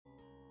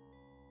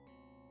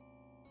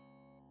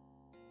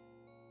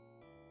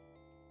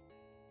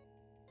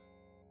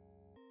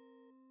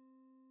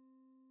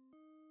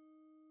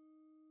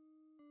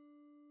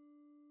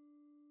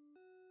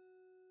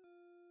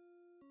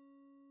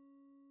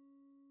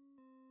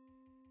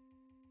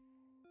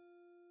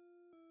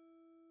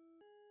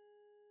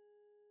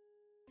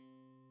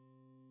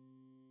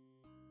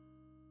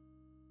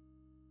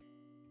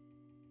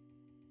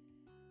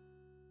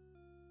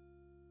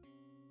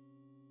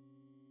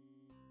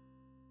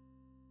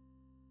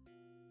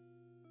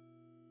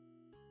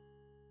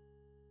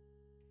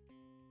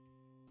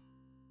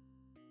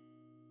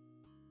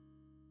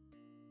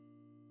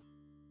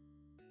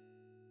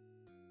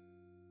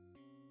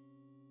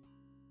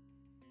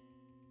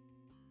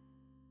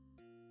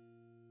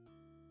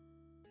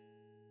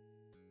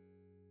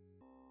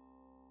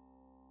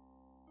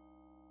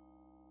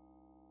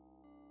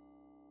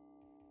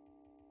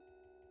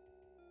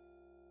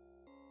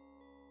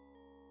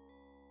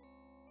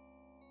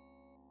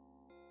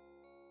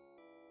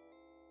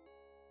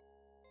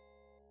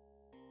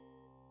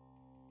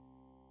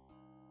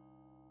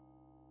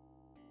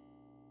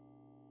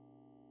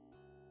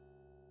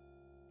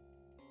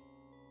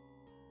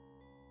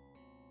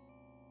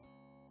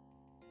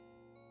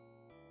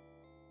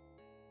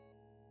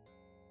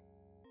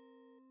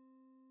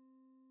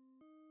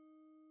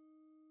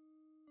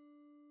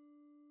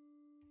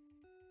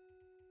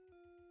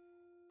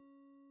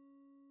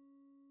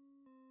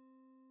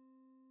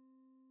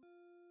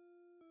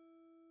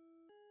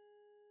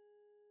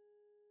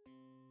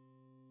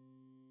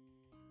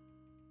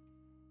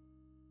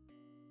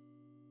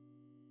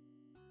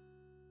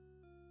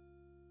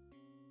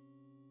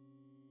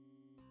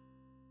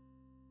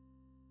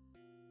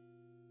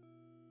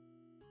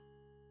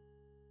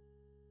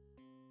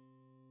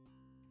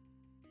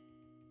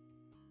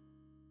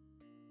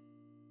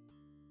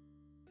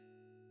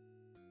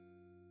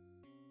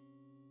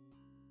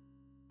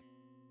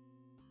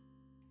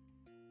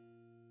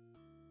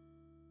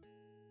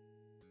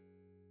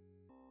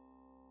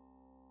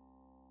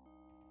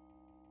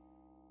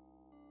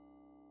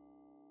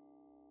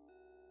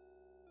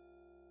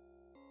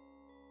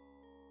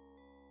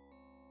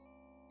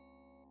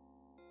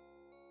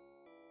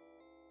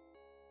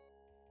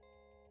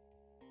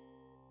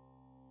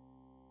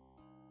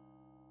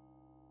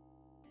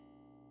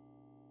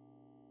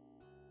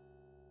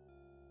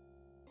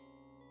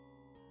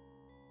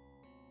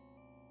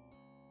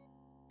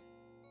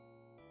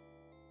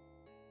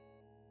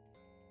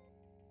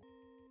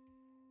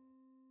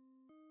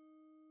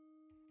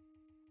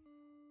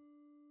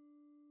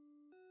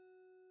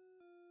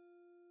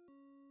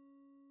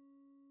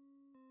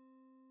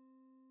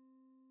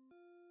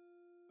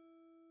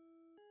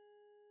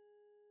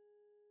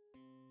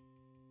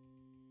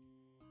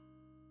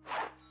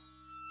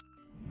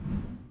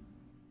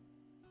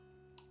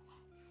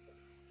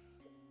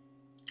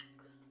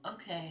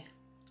Okay.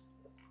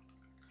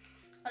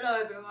 Hello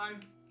everyone.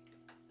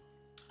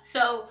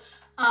 So,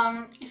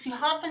 if you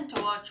happen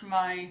to watch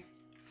my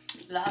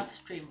last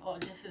stream, oh,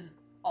 this is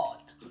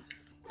odd.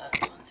 1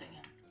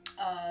 second.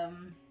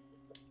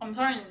 I'm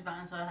sorry in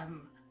advance. I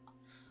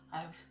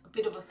have a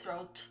bit of a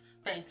throat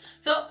pain.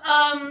 So,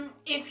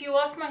 if you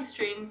watch my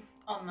stream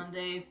on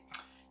Monday,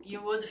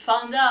 you would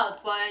found out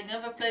why I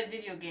never play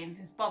video games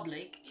in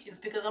public. It's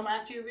because I'm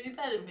actually really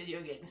bad in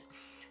video games.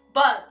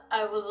 But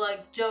I was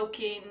like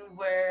joking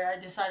where I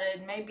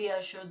decided maybe I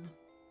should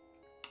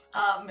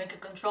make a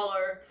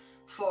controller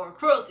for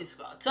Cruelty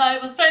Squad. So I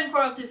was playing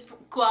Cruelty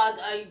Squad.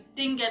 I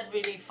didn't get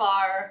really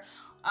far.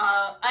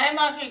 I am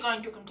actually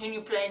going to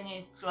continue playing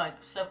it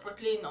like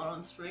separately, not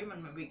on stream,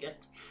 and maybe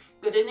get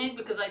good in it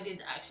because I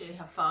did actually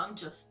have fun,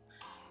 just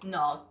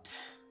not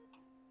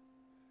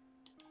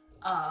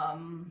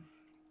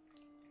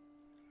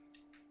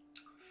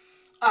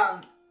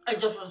I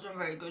just wasn't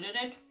very good at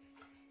it.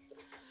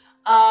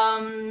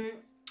 And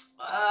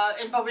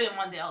probably on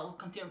Monday I'll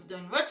continue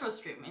doing retro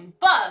streaming,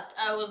 but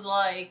I was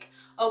like,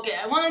 okay,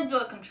 I want to do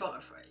a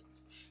controller for it.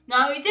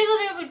 Now it is a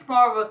little bit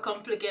more of a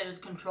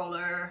complicated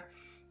controller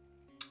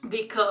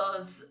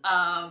because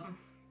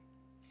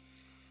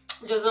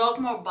there's a lot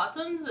more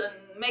buttons and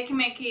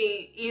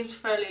Makey is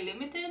fairly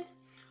limited.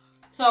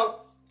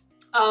 So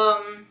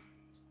I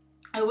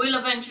will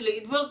eventually,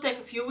 it will take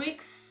a few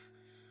weeks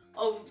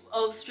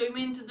of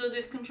streaming to do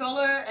this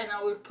controller, and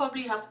I will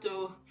probably have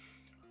to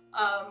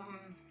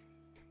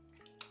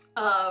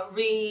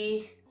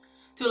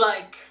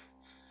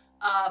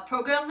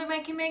program the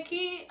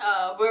Makey,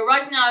 where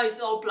right now it's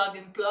all plug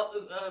and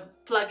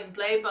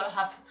play, but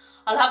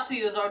I'll have to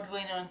use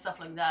Arduino and stuff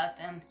like that.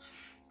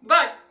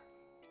 But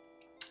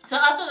so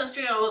after the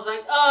stream I was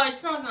like, oh,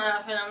 it's not gonna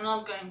happen, I'm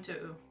not going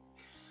to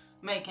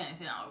make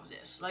anything out of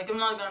this, like I'm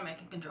not gonna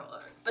make a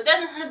controller. But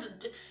then I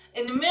had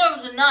in the middle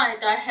of the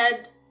night I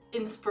had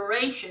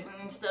inspiration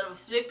instead of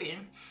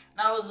sleeping, and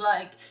I was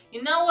like,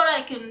 you know what,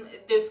 I can,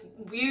 this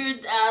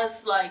weird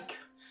ass like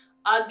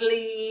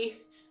ugly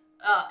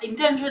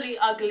intentionally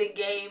ugly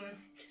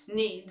game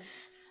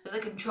needs as a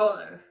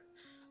controller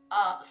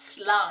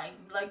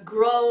slime, like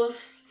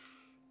gross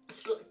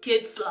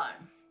kid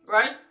slime,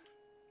 right?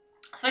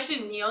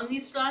 Especially neon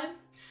slime.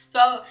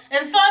 So,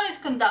 and slime is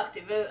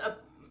conductive.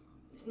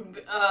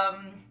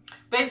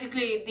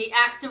 Basically the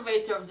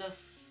activator of the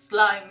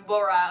slime,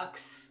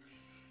 borax,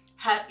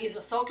 is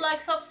a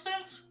salt-like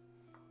substance,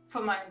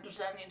 from my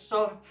understanding.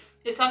 So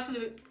it's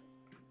actually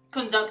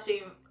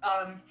conductive,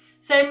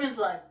 same as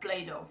like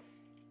Play-Doh.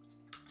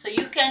 So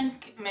you can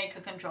make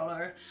a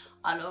controller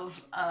out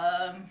of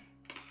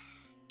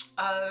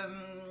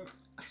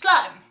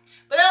slime.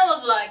 But I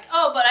was like,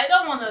 oh, but I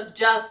don't want to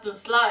just do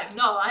slime.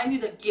 No, I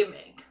need a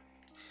gimmick.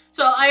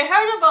 So I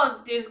heard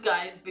about these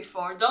guys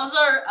before. Those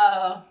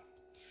are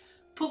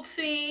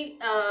Poopsie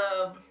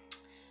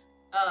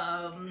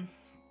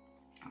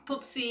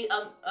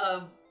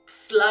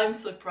Slime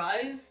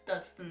Surprise,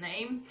 that's the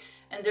name,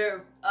 and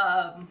they're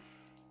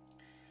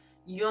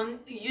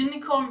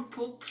unicorn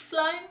poop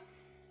slime,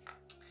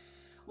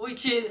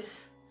 which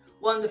is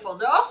wonderful.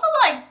 They're also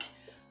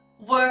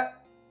were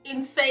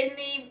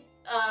insanely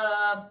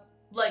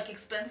like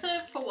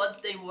expensive for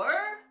what they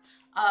were.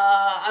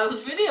 I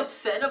was really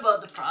upset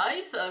about the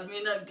price. I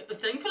mean,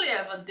 thankfully I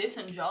have a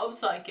decent job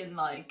so I can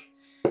like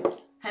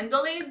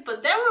handle it,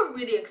 but they were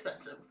really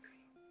expensive.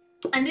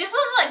 And this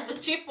was like the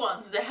cheap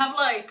ones. They have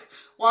like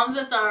ones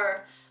that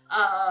are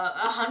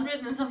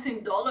 $100 and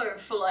something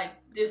for like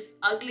this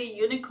ugly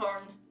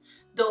unicorn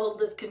doll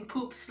that can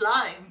poop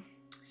slime,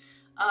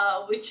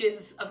 which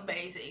is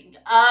amazing.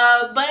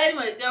 But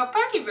anyway, they're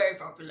apparently very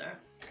popular.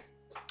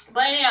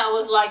 But anyway, I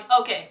was like,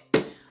 okay,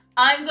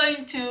 I'm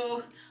going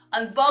to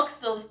unbox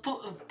those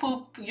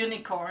poop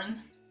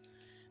unicorn,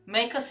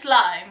 make a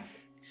slime,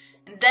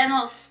 and then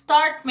I'll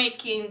start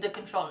making the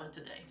controller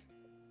today.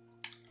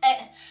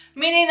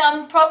 Meaning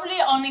I'm probably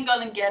only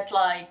gonna get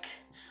like,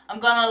 I'm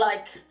gonna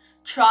like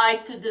try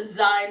to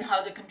design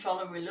how the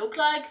controller will look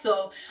like.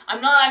 So I'm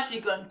not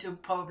actually going to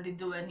probably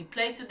do any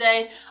play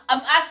today.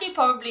 I'm actually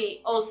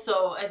probably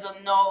also, as a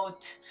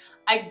note,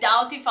 I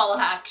doubt if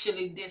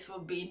this will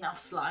be enough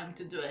slime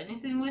to do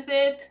anything with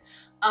it.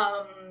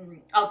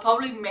 I'll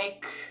probably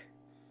make,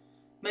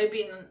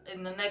 maybe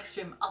in the next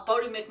stream, I'll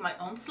probably make my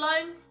own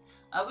slime,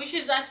 which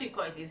is actually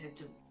quite easy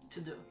to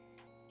do,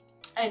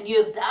 and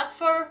use that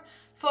for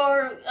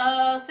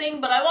thing.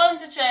 But I wanted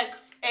to check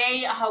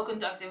A, how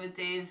conductive it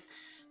is,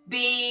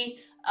 B,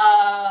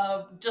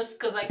 just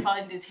because I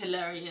find it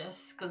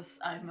hilarious because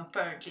I'm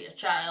apparently a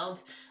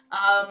child,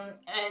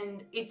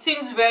 and it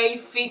seems very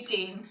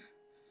fitting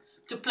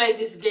to play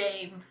this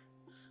game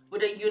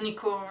with a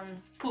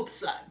unicorn poop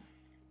slime.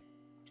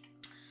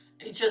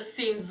 It just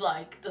seems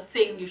like the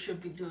thing you should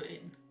be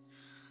doing.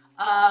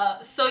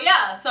 So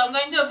yeah, so I'm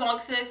going to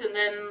unbox it and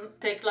then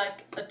take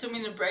like a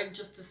 2-minute break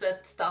just to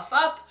set stuff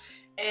up,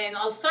 and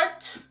I'll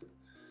start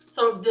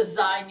sort of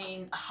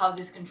designing how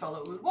this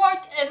controller will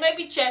work, and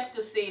maybe check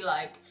to see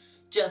like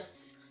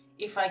just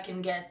if I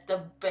can get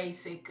the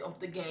basic of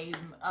the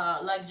game,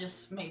 like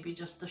just maybe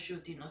just the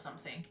shooting or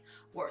something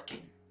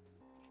working.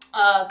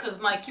 Because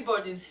my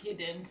keyboard is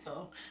hidden,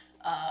 so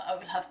I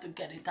will have to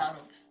get it out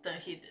of the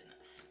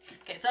hiddenness.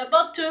 Okay, so I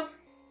bought two.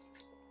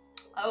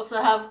 I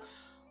also have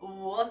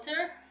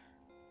water.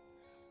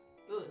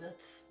 Ooh,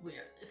 that's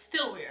weird. It's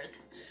still weird.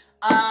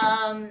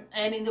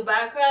 And in the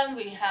background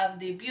we have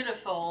the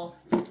beautiful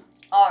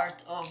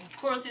art of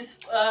Cruelty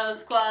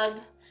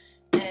Squad.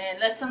 And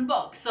let's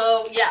unbox.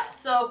 So yeah,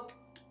 so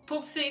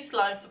Poopsie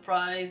Slime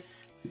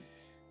Surprise.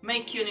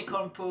 Make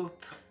unicorn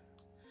poop.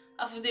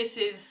 Half of this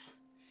is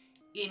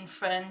in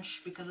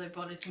French because I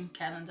bought it in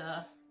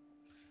Canada.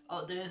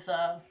 Oh, there's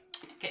a...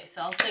 Okay,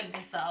 so I'll take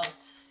this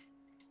out.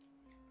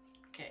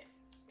 Okay.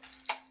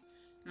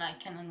 And I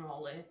can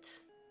unroll it.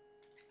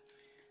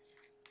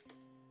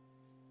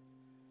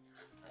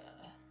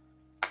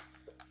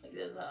 Like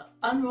there's a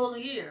unroll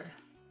here.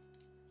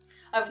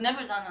 I've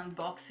never done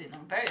unboxing.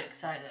 I'm very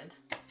excited.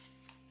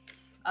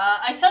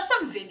 I saw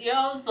some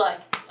videos,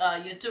 like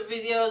YouTube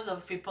videos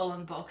of people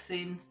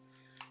unboxing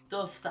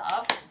those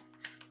stuff,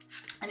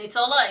 and it's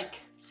all like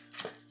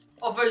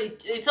overly.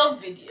 It's all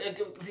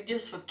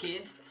videos for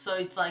kids, so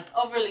it's like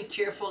overly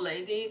cheerful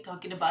lady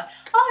talking about,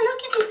 oh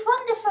look at this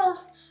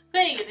wonderful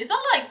thing, and it's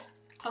all like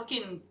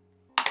fucking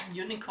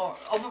unicorn,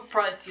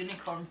 overpriced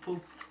unicorn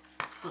poop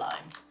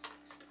slime.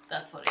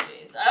 That's what it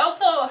is. I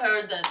also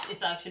heard that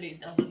it actually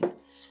doesn't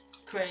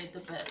create the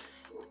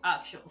best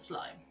actual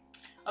slime.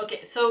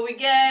 Okay, so we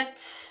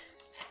get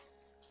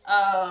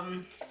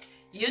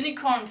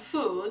unicorn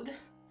food,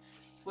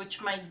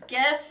 which my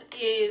guess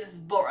is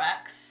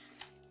borax,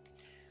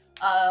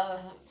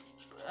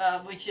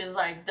 which is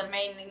like the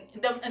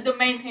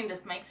main thing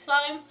that makes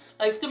slime.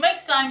 Like to make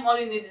slime, all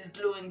you need is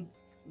glue and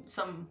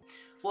some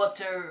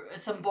water,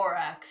 some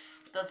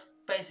borax. That's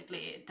basically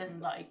it,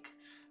 and like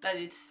let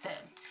it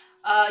stem.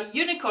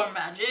 Unicorn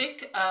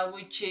magic,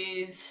 which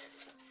is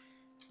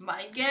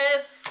my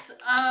guess.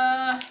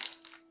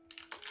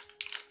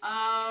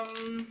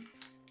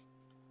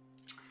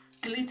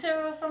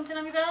 Glitter or something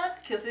like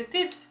that, because it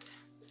is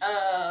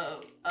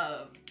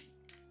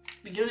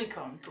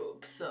unicorn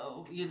poop,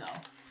 so you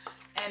know.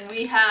 And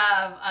we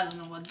have, I don't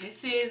know what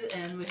this is,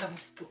 and we have a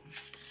spoon.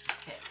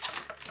 Okay,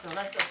 so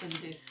let's open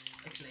this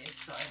at least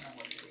so I know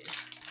what it is.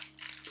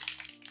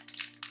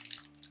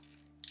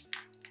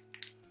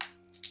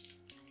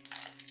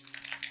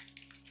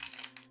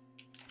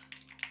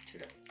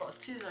 Should I bought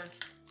scissors?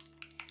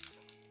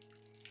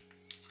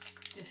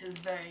 This is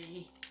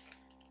very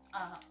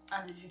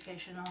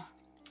uneducational,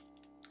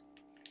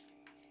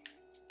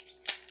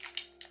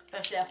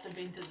 especially after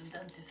being to the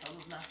dentist all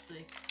of last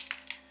week.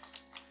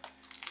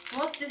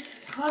 What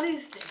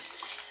is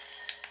this?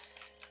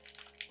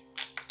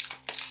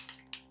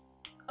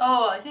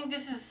 Oh, I think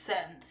this is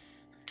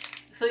scents.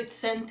 So it's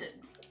scented.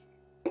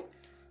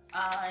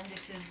 And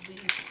this is the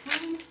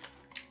spoon.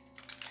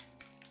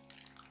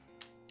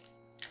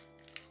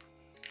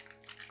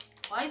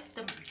 Why is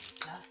the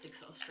plastic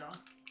so strong?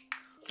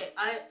 Okay,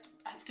 I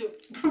have to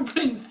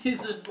bring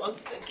scissors 1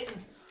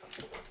 second.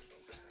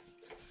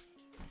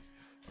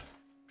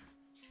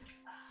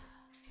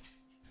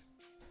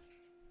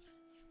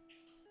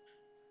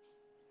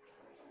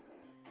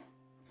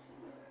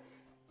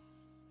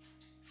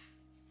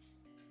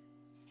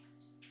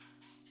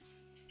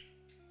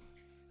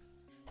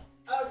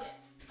 Okay,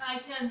 I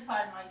can't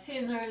find my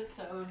scissors,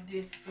 so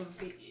this will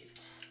be it.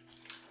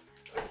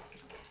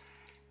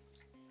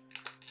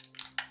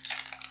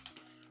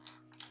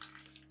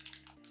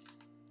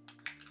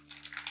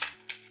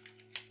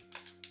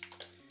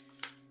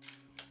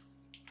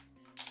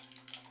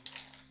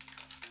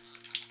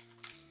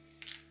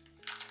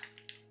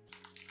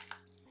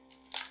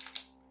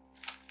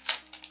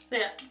 So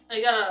yeah,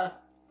 I got a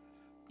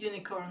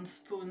unicorn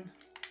spoon.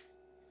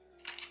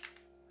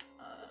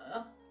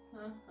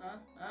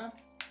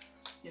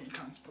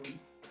 Unicorn spoon.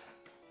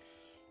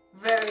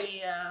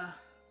 Very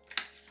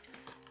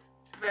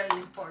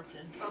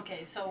important.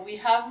 Okay, so we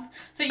have,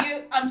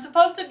 I'm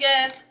supposed to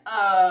get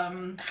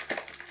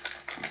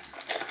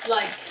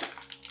like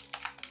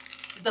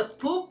the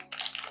poop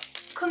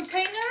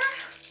container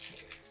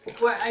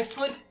where I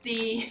put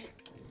the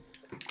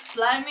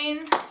slime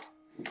in,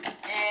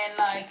 and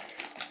like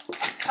a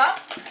cup,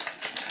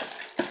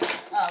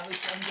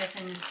 which I'm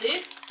guessing is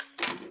this,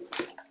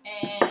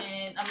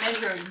 and a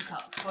measuring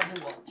cup for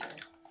the water,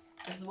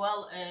 as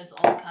well as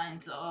all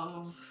kinds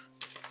of,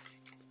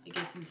 I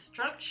guess,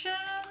 instruction.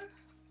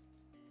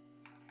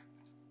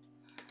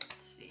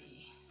 Let's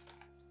see.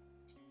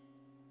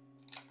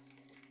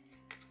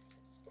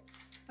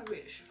 I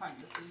really should find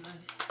the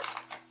scissors.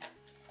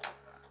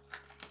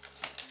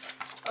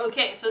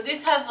 Okay, so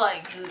this has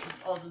like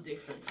all the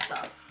different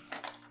stuff.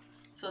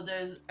 So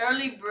there's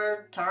early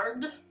bird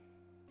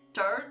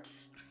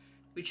turds,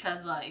 which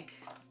has like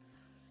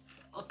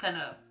all kind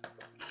of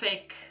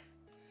fake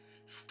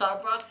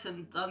Starbucks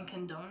and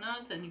Dunkin'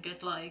 Donuts, and you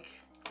get like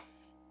a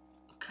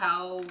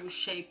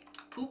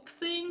cow-shaped poop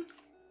thing.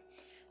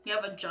 You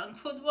have a junk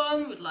food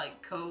one with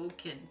like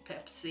Coke and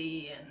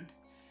Pepsi and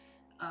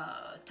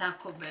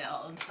Taco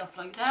Bell and stuff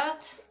like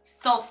that.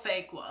 It's all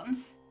fake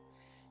ones.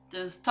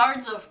 There's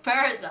Tarts of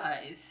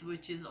Paradise,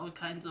 which is all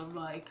kinds of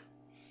like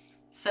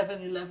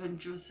 7-Eleven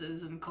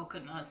juices and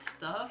coconut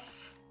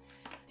stuff.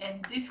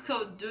 And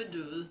Disco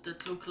Doo-Doos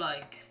that look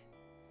like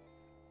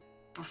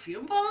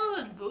perfume bottles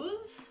and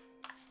booze.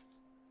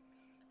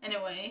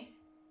 Anyway,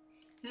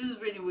 this is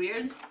really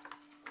weird.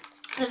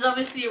 There's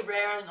obviously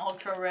rare and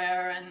ultra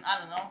rare and I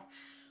don't know,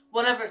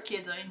 whatever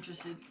kids are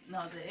interested in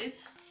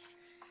nowadays.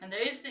 And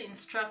there is the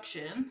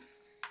instruction.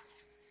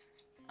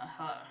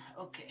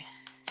 Okay.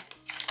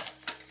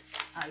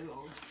 I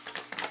will.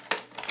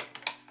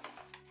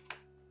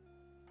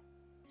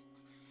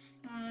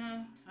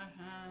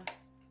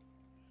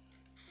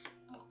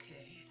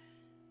 Okay.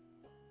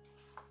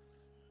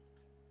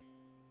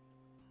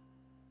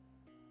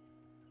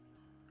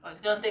 Oh,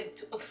 it's gonna take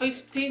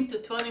 15 to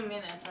 20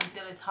 minutes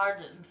until it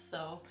hardens,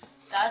 so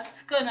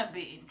that's gonna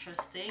be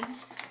interesting.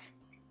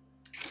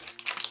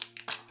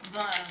 I'm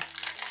gonna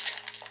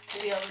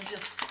maybe I will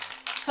just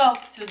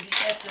talk to the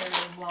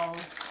ether while.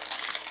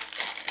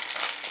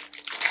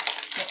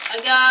 I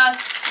got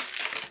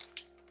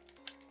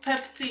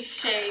Pepsi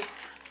Shape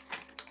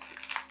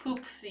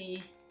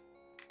Poopsie.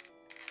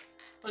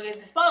 Okay,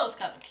 this bottle is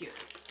kind of cute.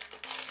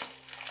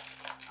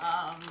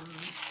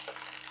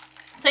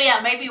 So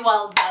yeah, maybe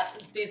while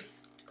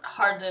this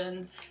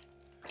hardens,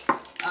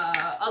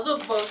 I'll do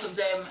both of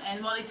them,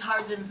 and while it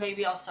hardens,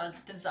 maybe I'll start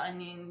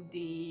designing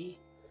the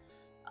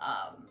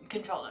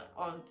controller,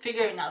 or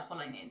figuring out what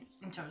I need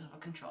in terms of a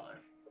controller.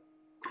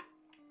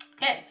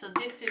 Okay, so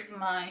this is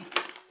my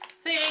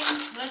thing.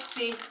 Let's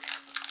see.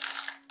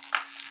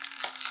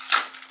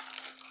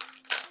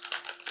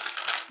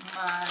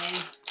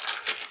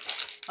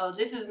 Oh,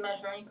 this is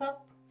measuring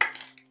cup.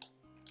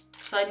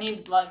 So I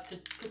need like to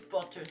put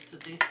butter to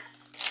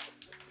this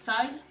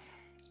side.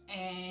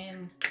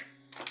 And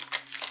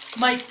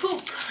my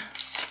poop.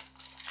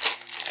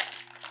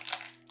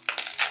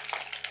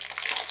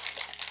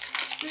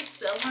 This is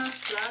so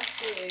much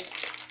plastic.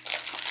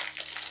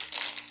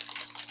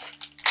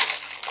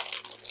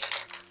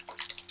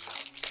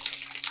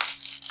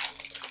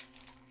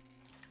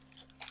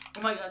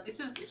 Oh my god, this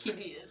is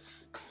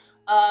hideous.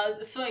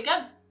 So I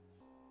got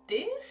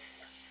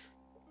this,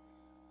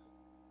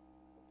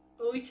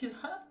 which is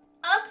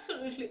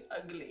absolutely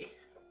ugly,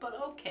 but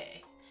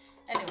okay.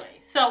 Anyway,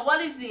 so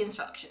what is the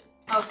instruction?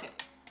 Okay.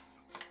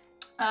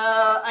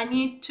 I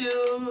need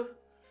to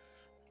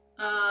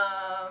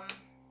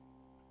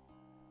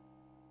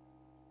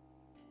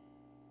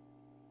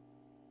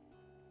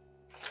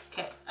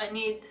okay, I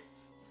need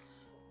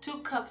 2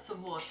 cups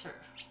of water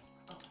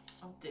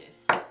of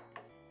this.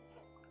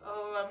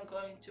 Oh, I'm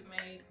going to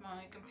make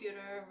my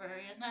computer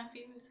very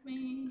unhappy with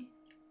me.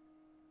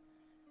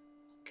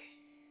 Okay.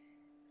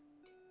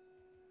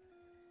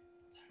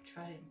 I'm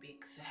trying to be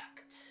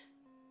exact.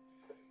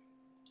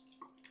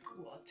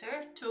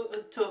 Water, two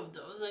of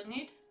those I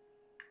need.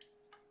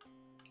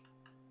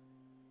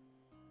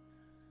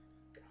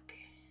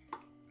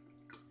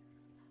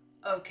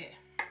 Okay.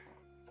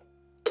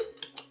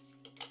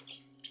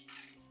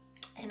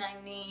 And I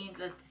need,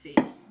 let's see.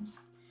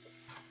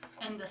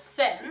 And the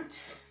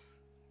scent.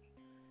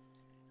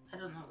 I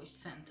don't know which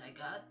scent I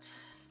got.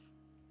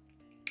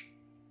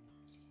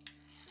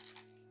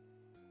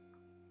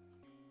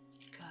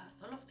 God,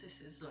 all of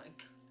this is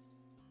like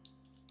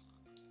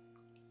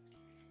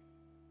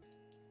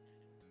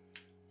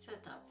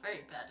set up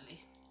very badly.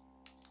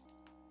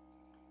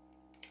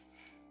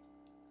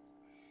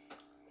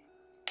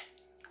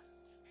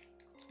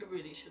 I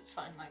really should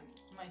find my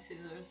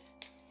scissors.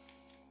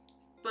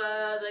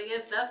 But I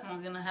guess that's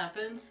not gonna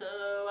happen, so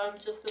I'm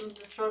just gonna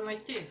destroy my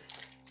teeth.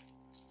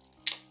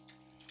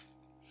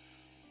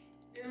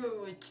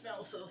 Ooh, it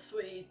smells so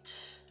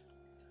sweet.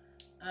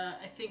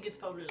 I think it's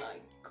probably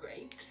like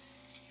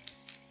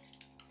grapes.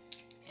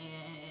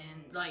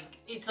 And like,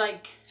 it's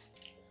like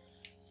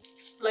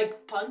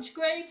punch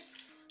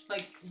grapes.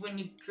 Like when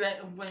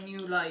you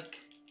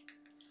like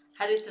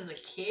had it as a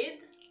kid.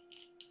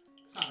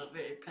 It's not a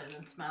very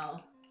pleasant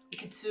smell.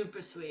 Like, it's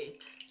super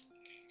sweet.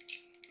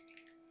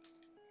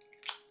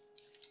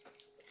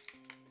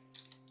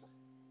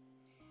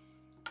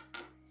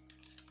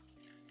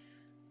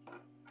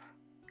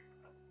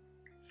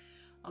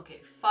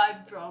 Okay,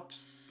 5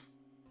 drops.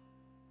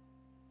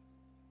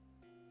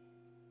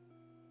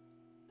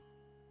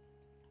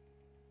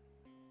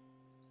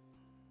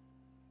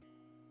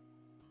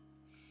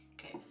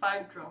 Okay,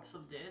 5 drops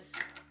of this.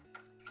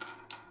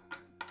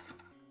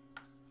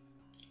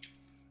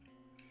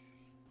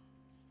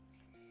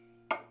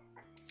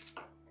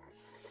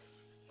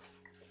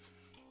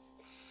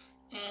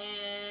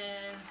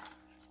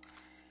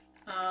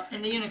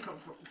 And the unicorn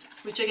fruit,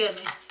 which again,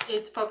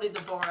 it's probably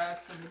the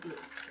borax and the glue.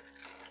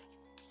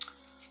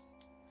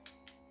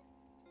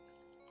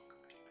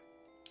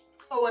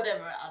 Or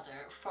whatever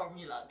other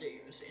formula they're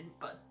using,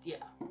 but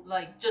yeah,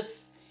 like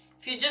just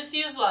if you just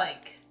use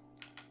like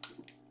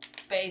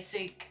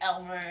basic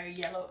Elmer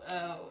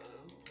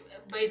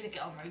basic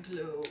Elmer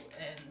glue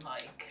and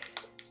like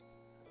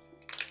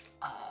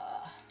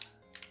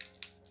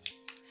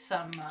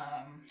some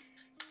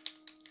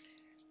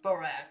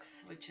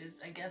borax, which is,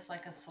 I guess,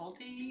 like a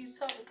salty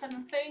kind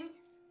of thing,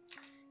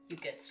 you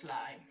get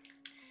slime.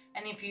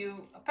 And if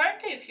you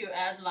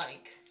add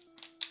like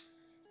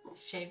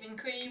shaving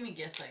cream, it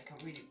gets like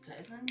a really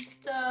pleasant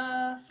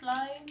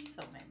slime.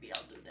 So maybe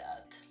I'll do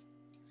that.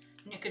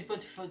 And you can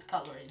put food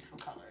coloring for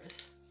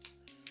colors.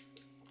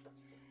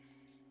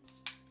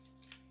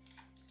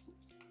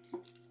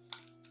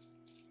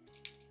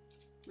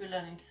 We're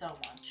learning so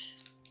much.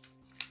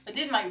 I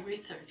did my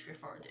research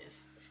before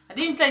this. I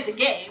didn't play the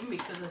game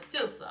because I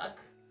still suck,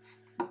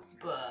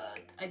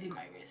 but I did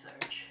my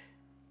research.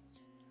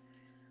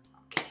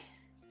 Okay,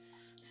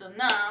 so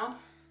now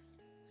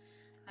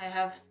I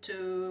have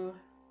to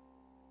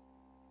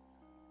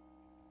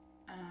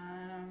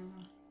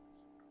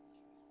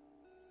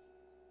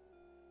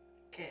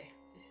okay,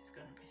 this is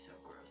gonna be so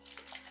gross.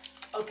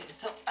 Okay,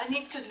 so I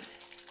need to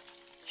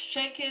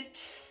shake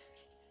it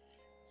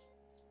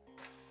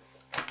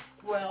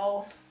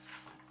well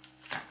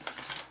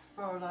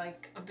for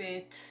like a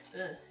bit.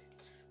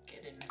 It's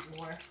getting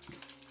everywhere.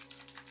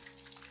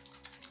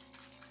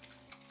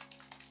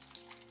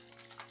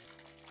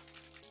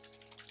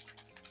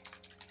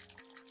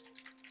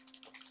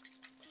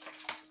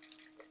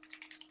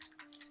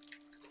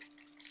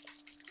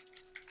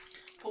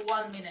 For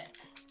 1 minute.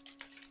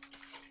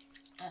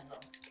 And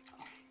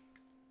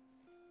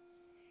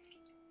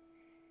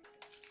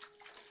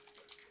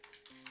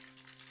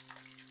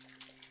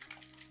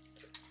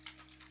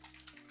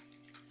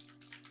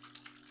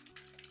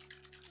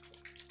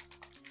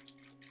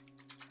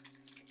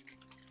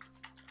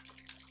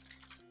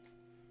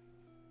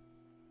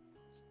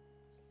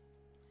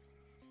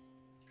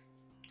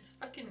there's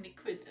fucking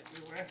liquid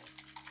everywhere.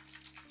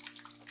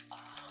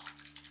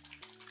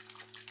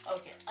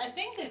 Okay, I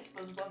think this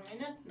was 1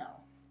 minute. No.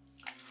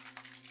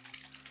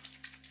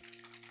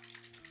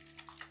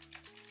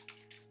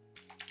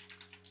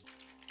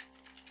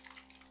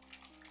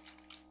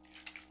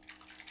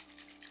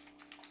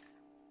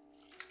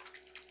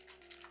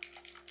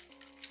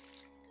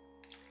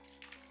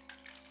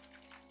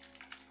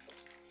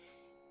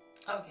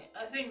 Okay,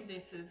 I think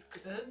this is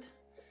good.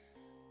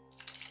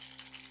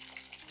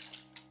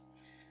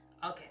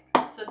 Okay,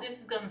 so this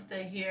is gonna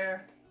stay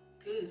here.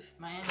 Oof,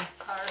 my hands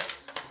are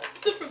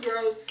super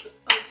gross.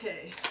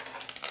 Okay.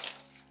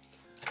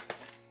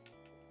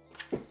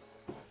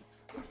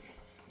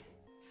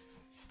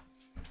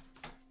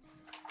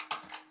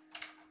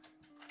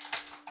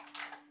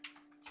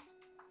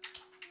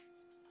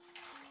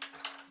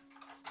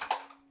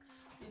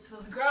 This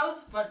was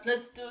gross, but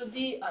let's do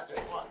the other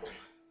one.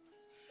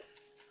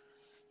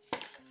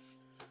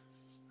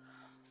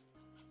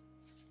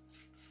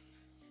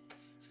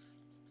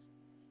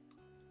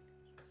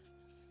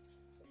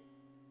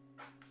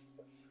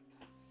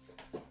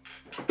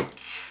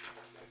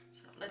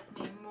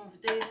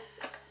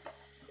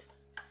 This,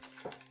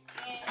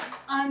 and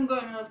I'm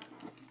gonna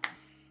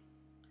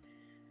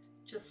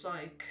just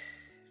like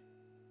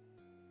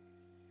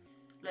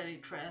let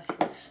it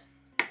rest.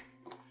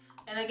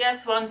 And I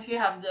guess once you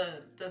have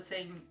the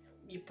thing,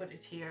 you put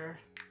it here.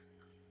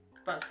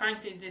 But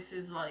frankly, this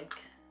is like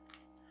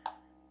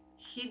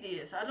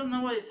hideous. I don't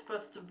know what it's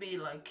supposed to be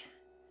like.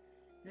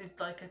 Is it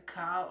like a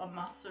cow, a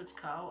mustard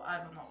cow? I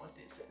don't know what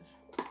this is.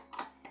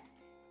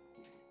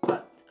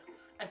 But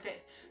I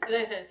paid. As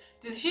I said,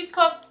 this shit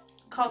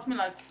cost me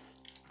like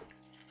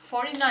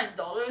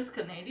 $49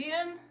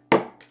 Canadian.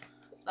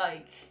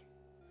 Like,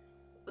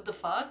 what the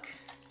fuck?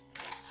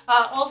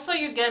 Also,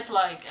 you get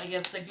like, I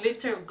guess the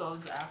glitter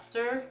goes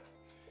after.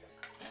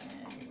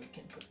 And we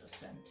can put the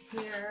scent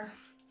here.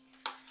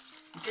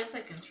 I guess I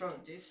can throw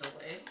this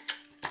away.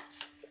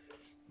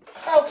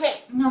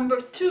 Okay, number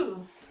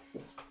 2.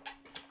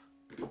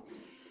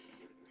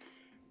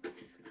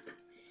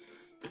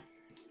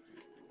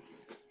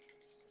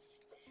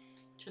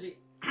 Actually,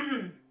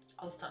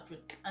 I'll start with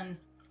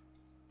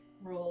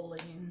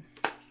unrolling.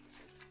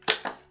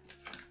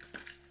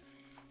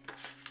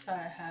 So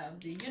I have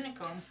the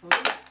unicorn food,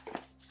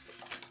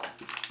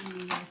 the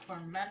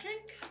unicorn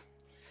magic,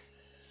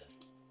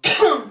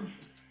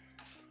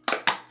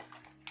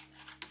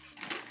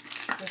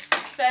 the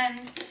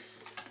scent,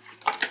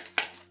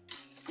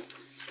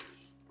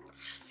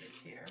 right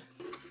here,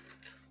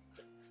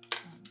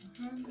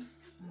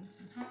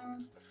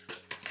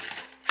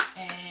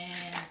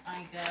 and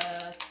I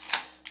got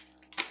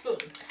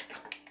spoon,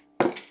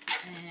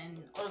 and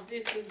all of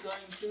this is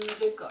going to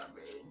the garbage.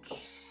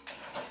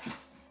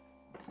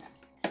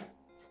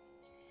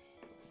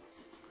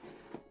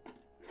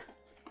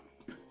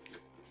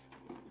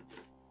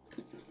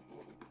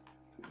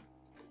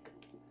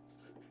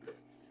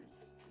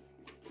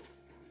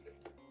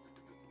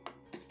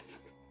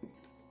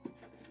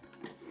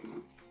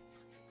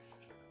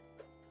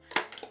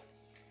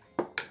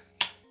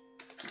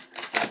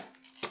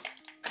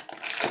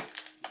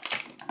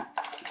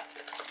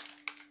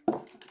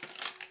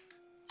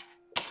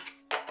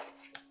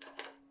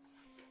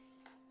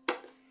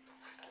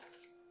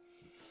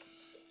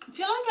 I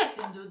feel like I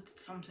can do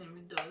something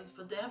with those,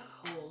 but they have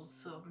holes,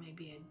 so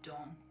maybe I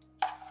don't.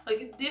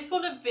 Like this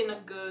would have been a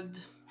good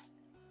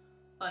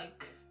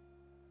like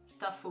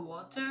stuff for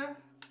water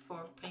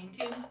for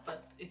painting,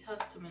 but it has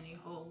too many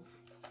holes.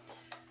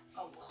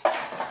 Oh well.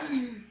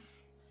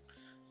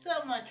 So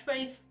much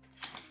waste.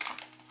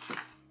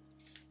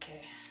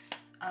 Okay,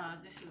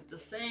 this is the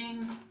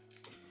same.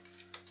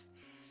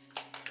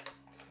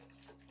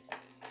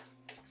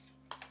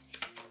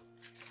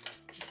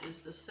 This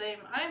is the same.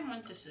 I'm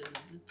interested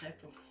in the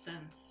type of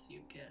scents you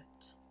get.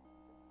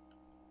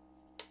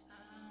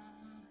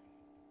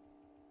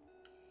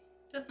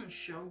 Doesn't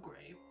show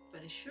grape,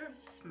 but it sure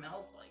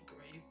smelled like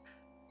grape.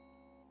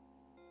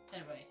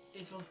 Anyway,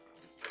 it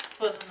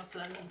wasn't a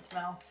pleasant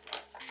smell.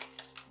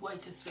 Way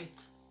too sweet.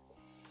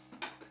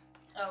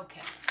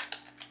 Okay,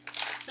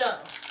 so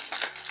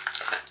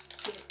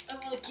I'm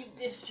gonna keep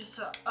this just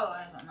so. Oh,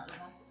 I have another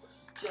one,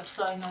 just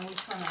so I know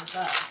which one I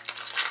got.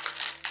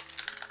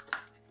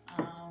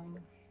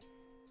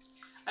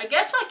 I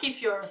guess like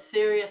if you're a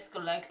serious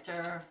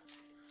collector,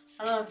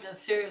 I don't know if there's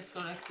serious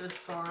collectors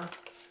for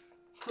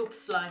poop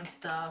slime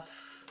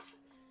stuff.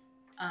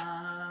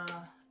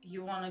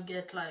 You want to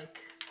get like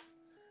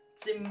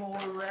the more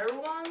rare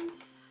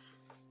ones.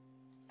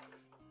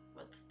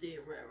 What's the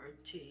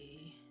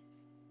rarity?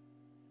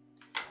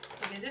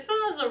 Okay, this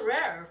one is a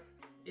rare.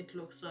 It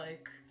looks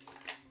like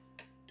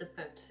the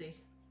Pepsi.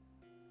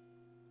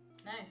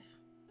 Nice.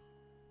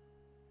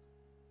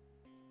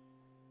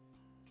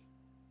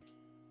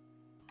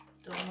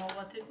 Don't know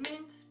what it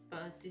means,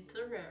 but it's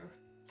a rare.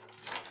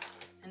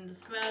 And the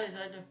smell is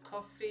either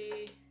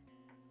coffee.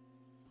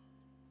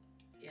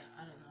 Yeah,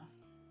 I don't know.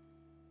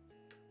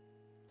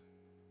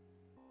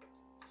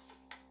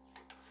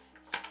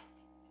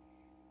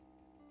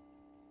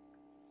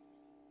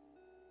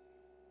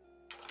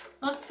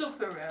 Not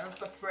super rare,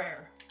 but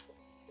rare.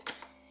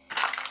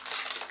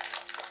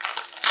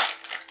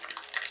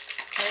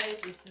 Okay,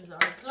 this is our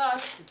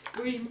glass. It's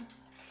green.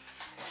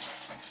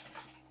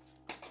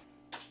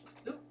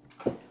 Oop.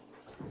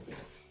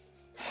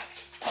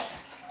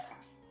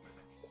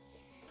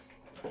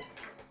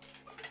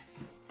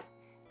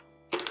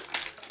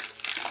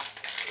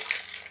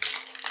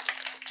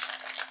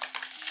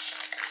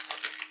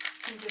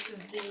 And this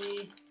is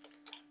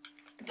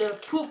the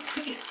poop.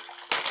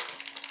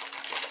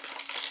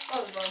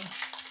 Hold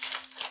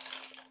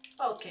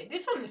on. Okay,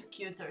 this one is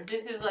cuter.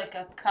 This is like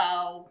a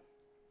cow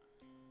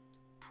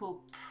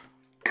poop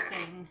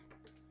thing.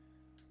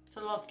 It's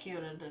a lot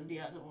cuter than the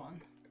other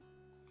one.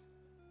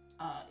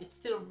 It's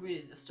still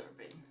really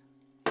disturbing.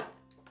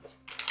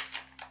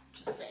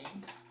 Just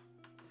saying.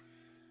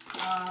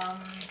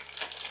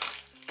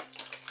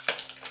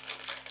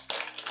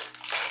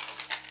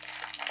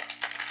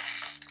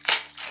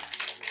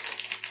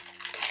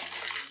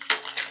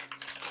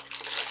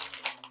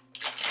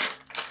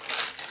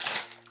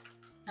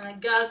 And I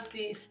got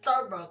the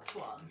Starbucks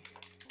one.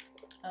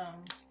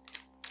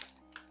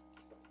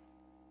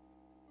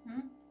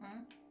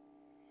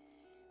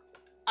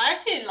 I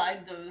actually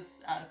like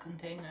those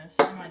containers.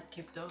 I might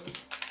keep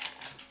those.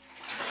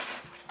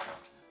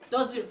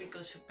 Those will be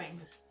good for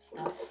paint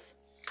stuff.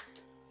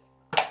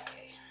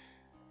 Okay.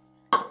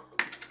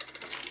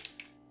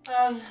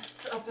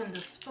 Let's open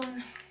the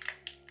spoon.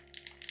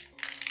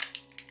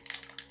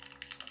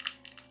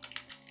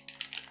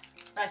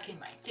 Back in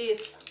my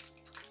teeth.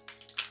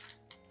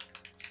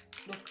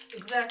 Looks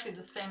exactly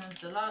the same as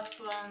the last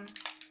one.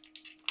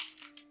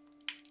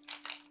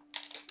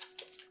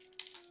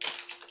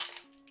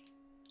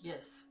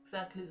 Yes,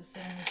 exactly the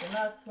same as the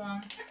last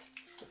one.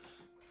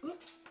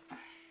 Oop.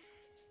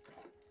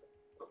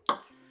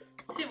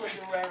 See what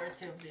the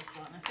rarity of this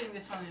one. I think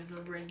this one is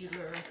a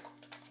regular.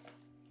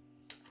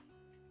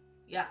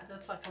 Yeah,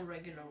 that's like a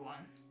regular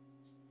one.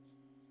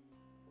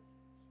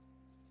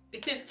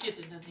 It is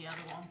cuter than the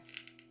other one.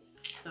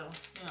 So,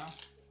 you know.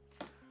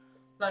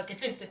 Like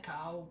at least the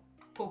cow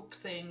poop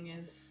thing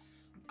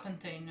is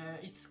container.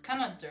 It's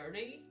kind of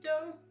dirty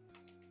though.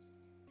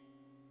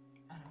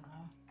 I don't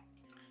know.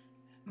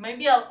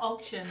 Maybe I'll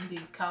auction the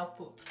cow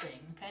poop thing.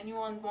 If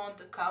anyone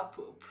wants a cow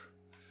poop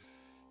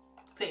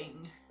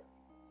thing,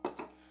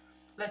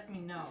 let me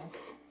know.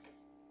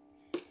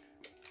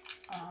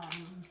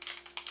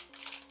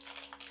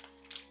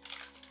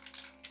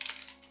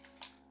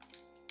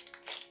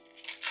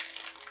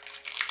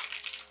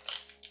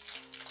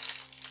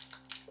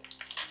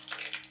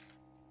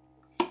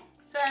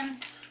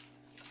 Scent.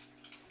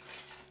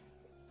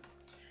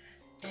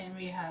 And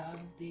we have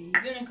the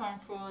unicorn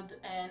food,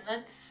 and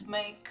let's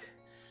make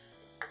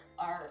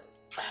our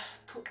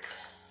poop,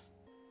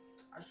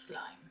 our slime.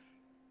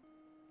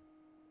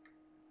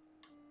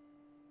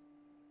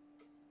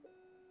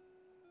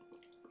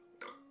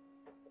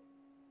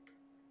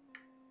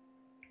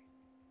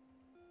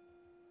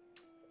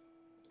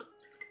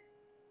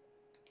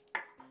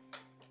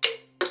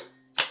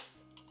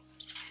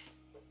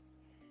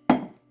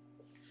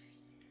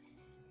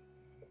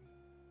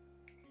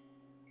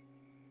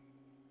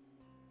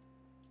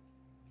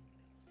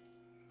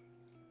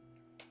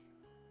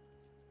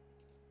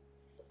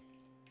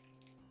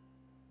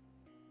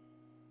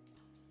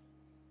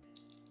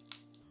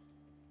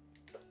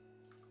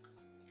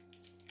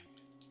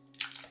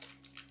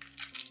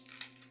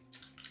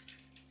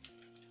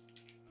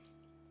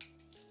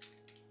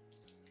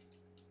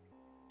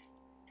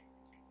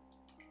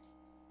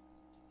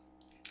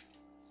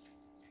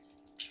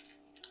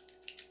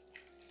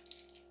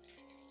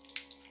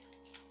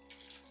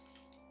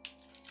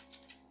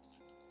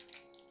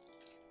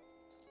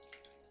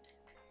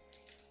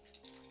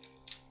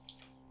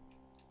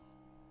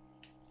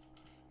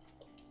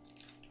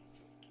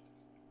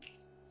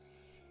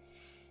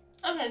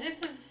 Okay,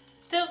 this is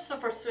still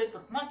super sweet,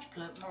 but much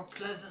more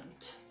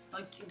pleasant.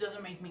 Like, it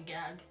doesn't make me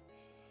gag.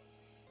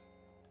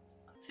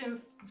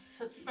 Since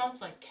it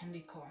smells like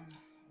candy corn.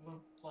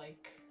 Well,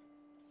 like,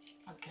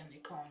 not candy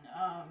corn.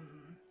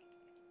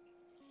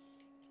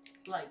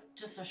 Like,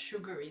 just a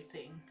sugary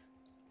thing.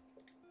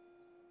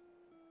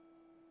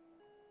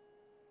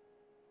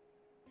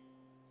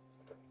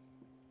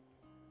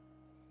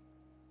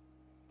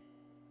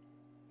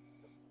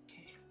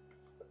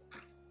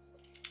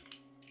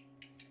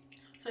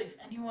 So if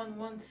anyone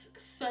wants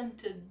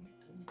scented,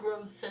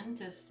 gross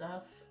scented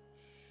stuff,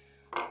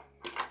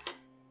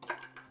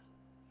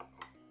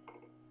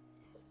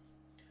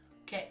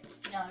 okay,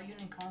 now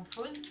unicorn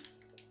food.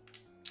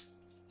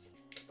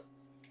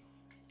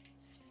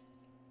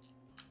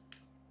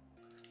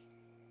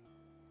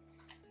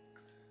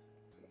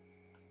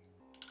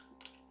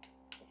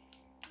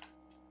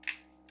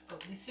 Oh,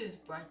 this is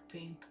bright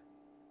pink.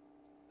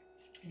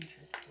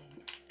 Interesting.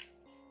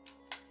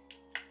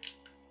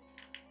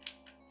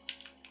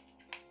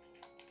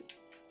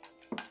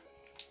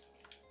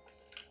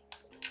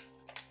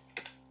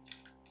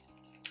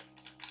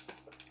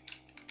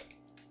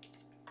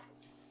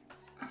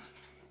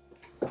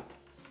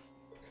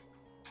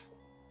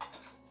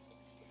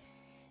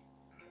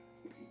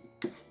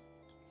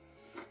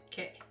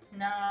 Okay,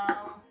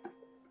 now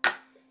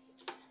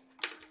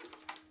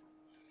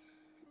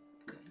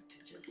I'm going to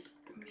just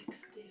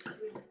mix this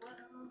really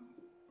well.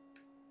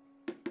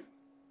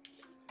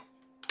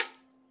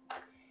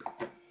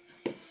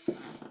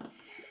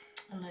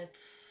 And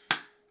let's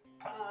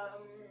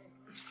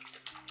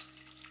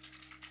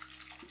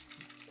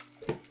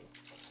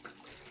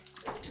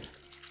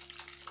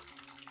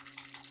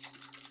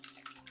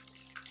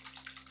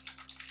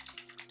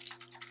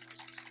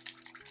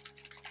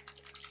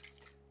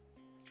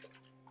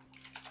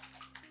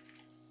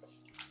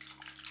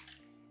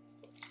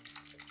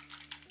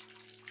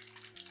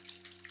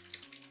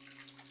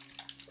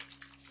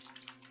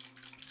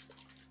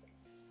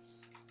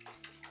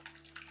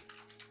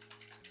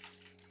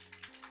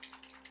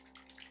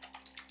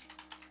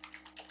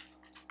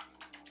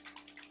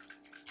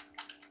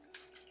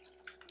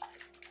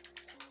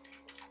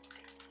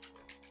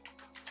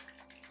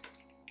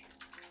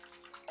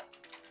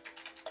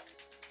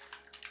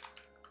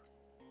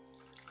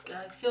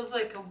it feels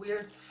like a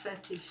weird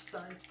fetish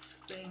site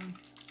thing.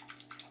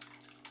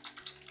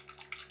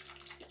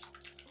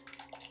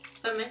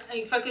 I mean,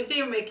 if I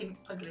continue making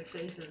ugly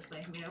faces,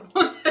 maybe I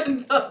won't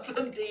end up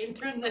on the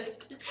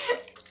internet.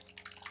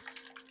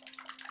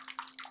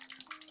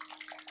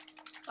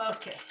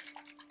 Okay.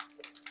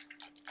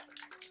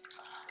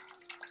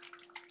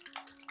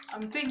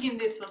 I'm thinking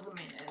this was a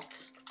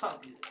minute.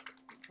 Probably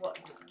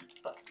wasn't,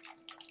 but.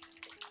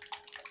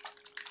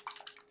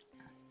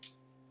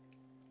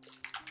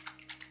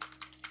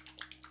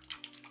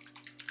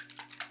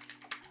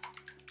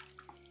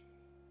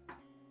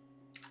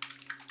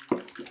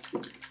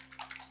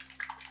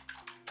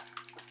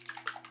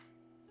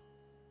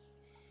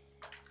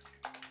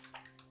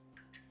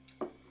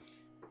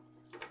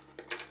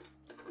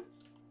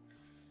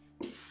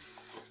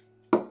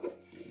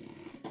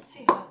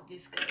 See how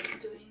this guy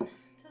is doing.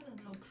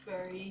 Doesn't look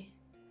very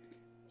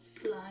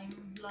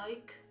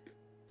slime-like.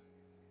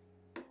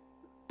 But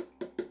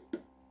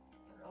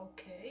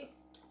okay.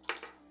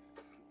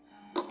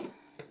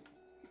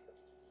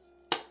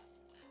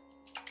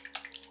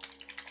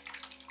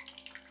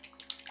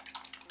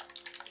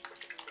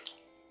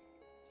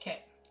 Okay,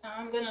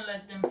 I'm gonna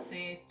let them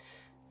sit.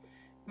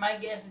 My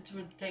guess it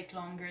will take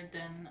longer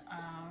than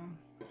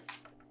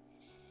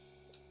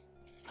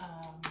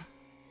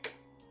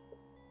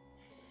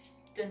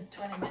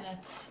 20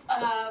 minutes,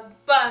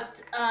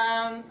 but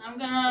I'm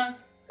gonna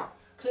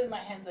clean my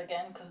hands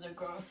again because they're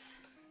gross.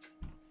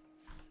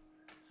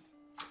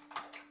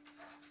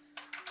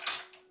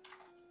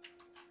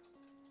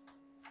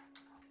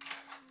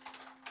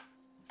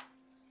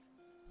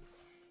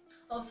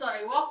 Oh, sorry,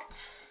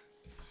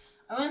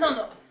 I went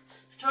on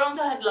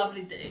Toronto had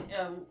lovely day,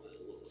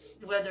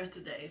 weather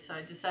today, so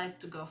I decided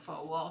to go for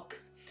a walk,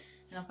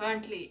 and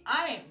apparently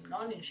I am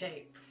not in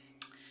shape.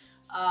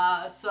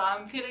 So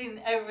I'm feeling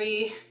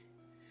every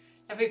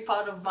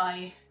part of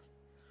my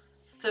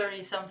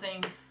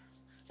 30-something,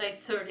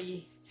 like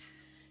 30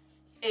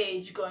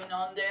 age going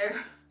on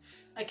there.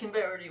 I can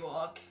barely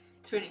walk.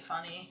 It's really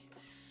funny.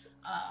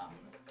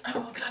 I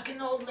walk like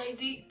an old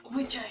lady,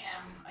 which I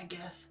am, I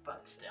guess,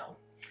 but still.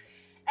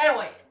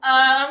 Anyway,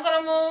 I'm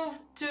gonna move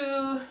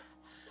to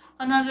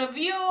another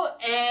view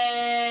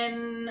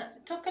and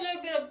talk a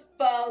little bit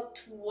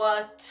about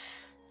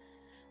what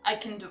I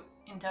can do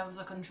in terms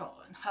of control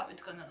and how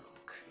it's gonna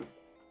look.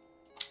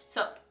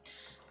 So,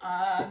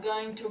 I'm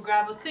going to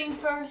grab a thing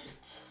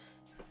first,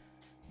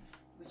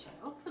 which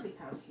I hopefully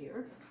have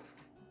here.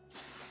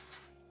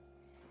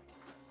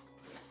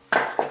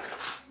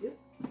 Yep.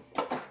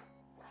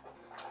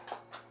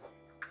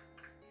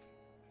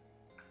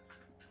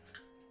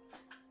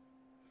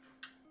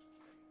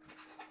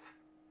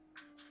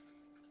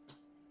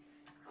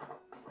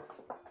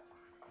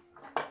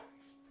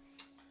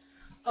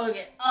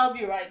 Okay, I'll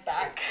be right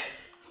back.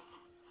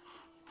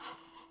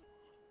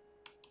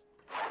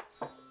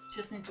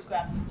 Just need to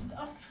grab some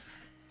stuff.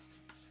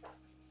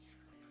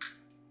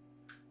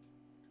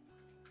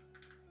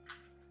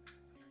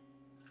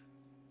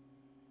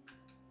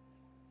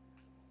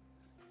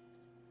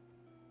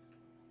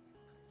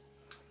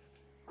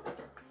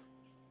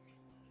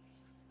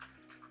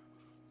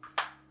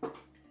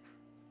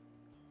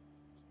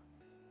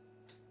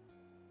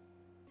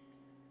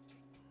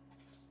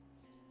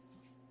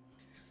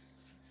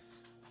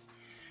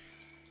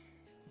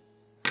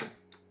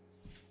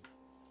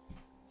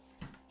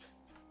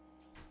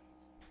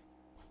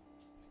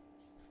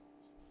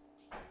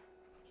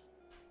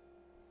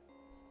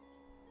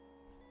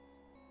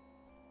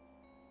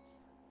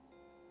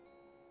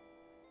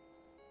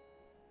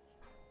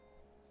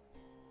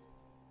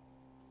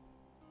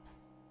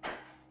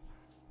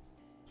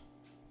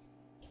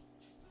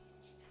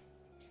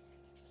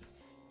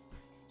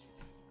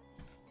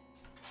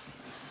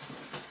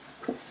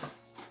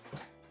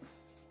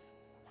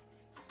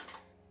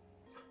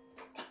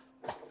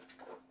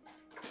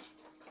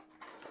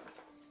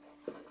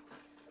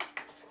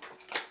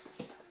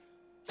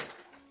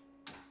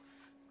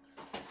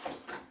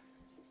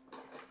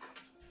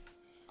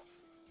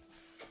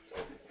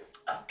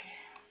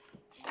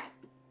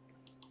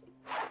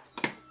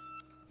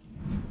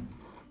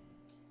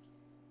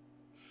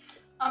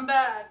 I'm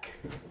back.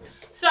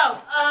 So,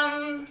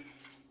 I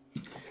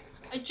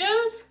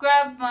just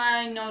grabbed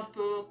my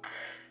notebook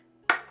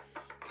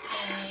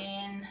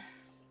and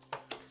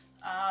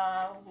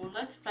well,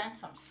 let's plan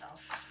some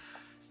stuff.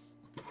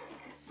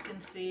 You can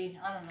see,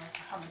 I don't know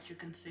how much you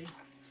can see.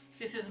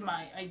 This is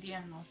my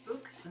idea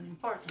notebook. It's an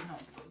important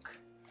notebook.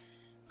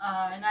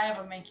 And I have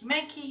a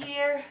makey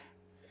here.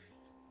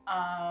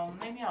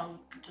 Maybe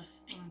I'll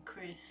just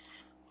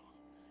increase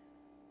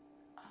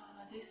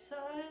this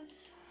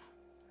size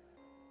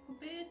a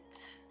bit,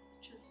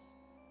 just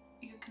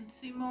you can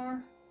see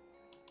more.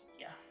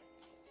 Yeah.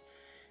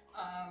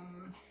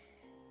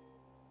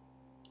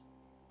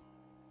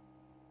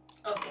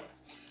 Okay,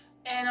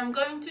 and I'm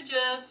going to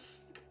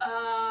just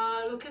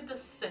look at the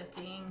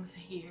settings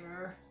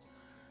here.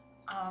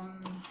 Let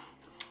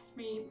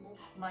me move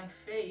my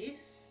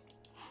face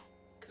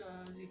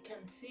because you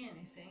can't see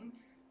anything.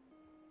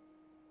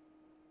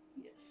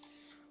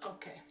 Yes.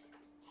 Okay.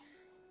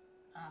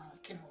 I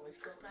can always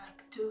go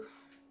back to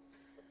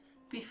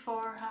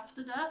before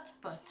after that,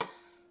 but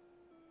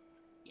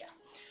yeah.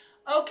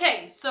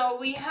 Okay, so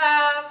we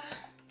have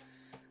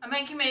a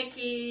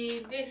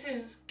makey. This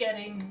is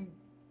getting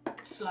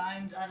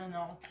slimed, I don't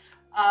know.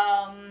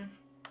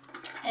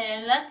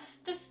 And let's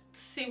just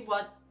see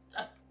what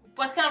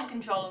kind of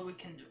controller we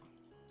can do,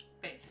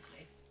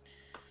 basically.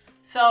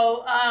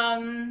 So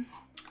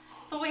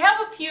so we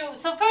have a few.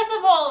 So first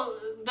of all,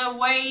 the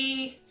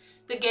way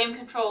the game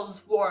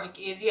controls work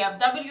is you have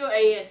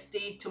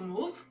WASD to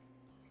move.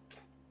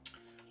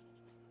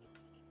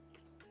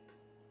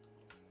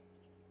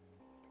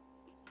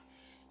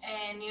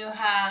 And you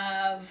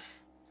have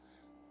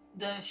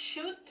the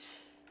shoot,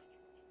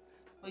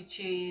 which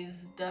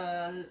is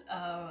the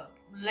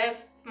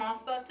left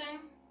mouse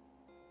button.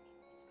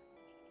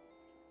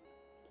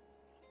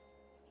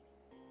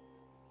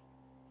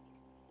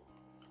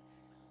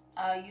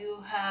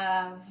 You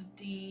have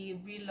the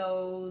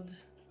reload,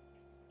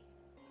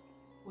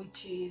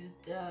 which is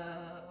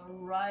the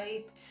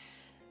right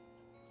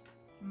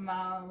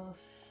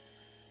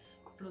mouse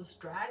plus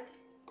drag.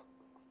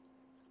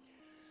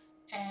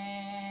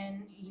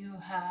 And you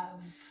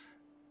have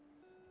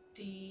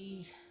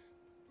the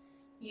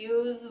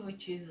use,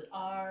 which is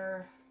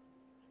R,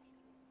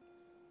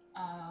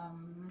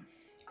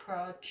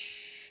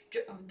 crouch.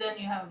 Then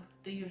you have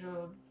the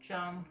usual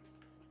jump.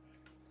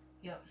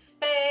 You have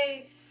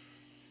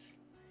space,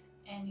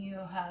 and you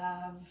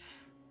have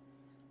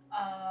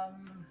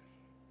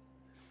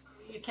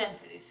you can't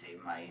really see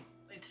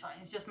it's fine,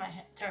 it's just my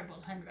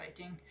terrible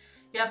handwriting.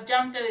 You have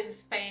jump, that is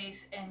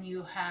space, and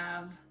you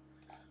have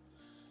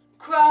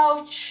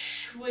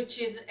crouch, which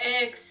is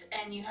X,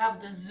 and you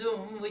have the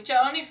zoom, which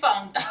I only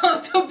found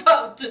out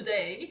about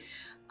today,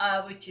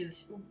 which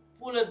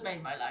would have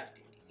made my life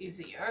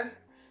easier,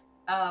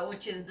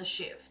 which is the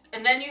shift.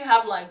 And then you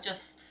have like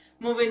just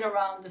moving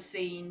around the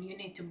scene, you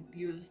need to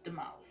use the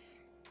mouse.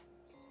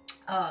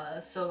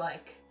 So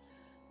like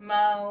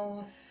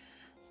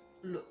mouse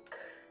look.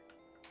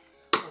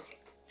 Okay,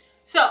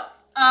 so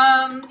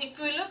if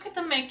we look at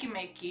the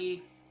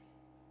makey,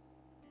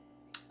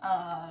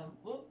 I'll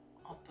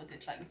put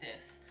it like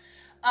this.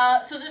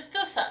 So there's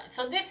two sides.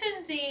 So this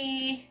is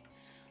the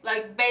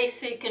like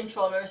basic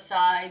controller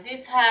side.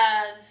 This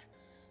has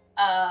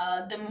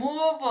the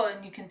move,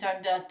 and you can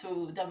turn that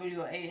to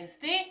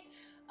WASD.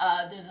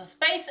 There's a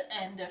space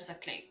and there's a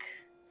click.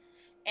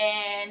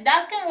 And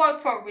that can work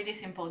for a really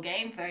simple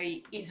game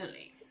very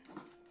easily.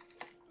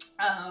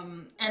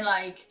 And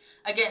like,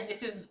 again,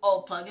 this is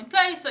all plug and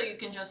play, so you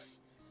can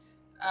just,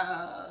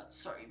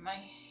 sorry, my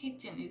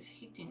heating is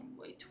heating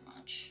way too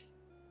much.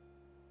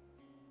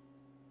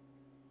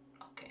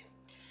 Okay.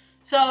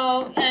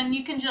 So, and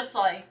you can just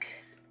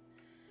like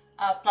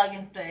plug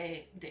and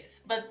play this,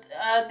 but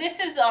this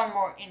is our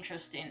more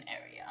interesting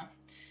area.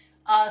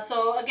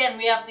 So again,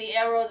 we have the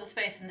arrow, the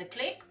space, and the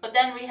click, but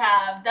then we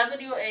have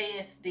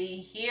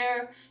WASD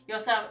here. You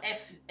also have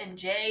F and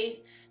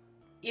J.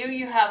 Here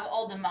you have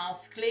all the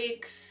mouse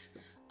clicks,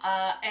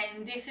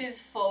 and this is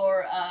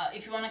for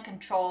if you want to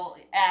control,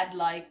 add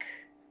like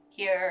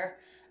here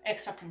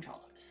extra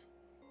controllers.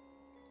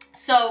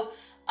 So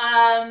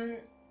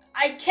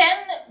I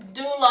can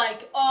do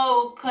like,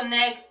 oh,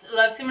 connect,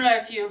 like similar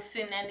if you've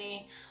seen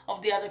any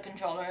of the other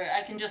controller,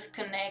 I can just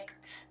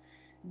connect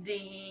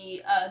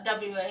the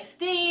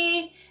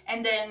WASD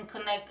and then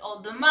connect all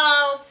the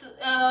mouse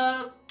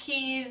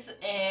keys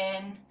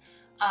and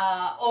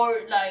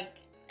or like,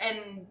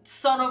 and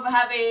sort of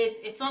have it,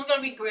 it's not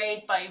gonna be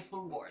great, but it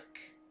will work.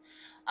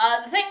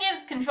 The thing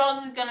is,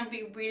 controls is gonna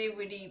be really,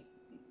 really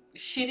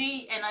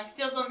shitty, and I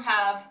still don't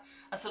have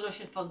a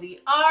solution for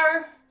the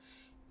R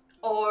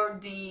or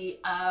the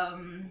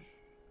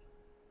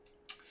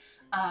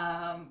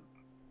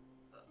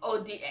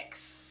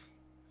X,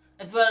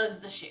 as well as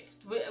the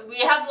shift. We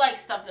have like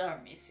stuff that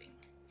are missing.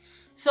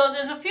 So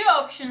there's a few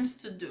options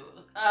to do.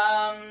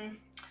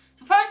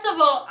 So first of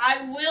all,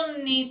 I will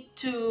need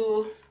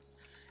to,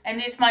 and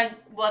this might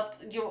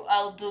what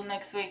I'll do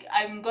next week.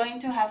 I'm going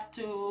to have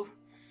to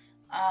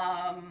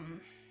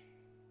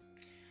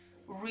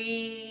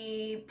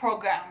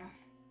reprogram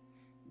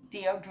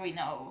the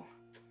Arduino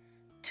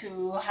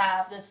to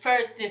have that.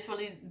 First this will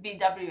be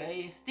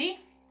WASD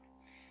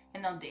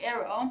and not the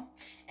arrow,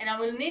 and I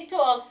will need to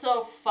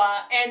also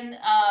and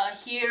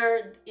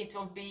here it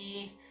will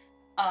be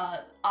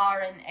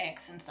R and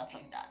X and stuff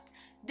like that.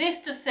 This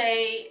to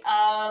say,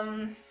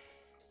 I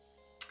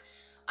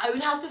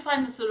will have to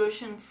find a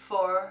solution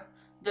for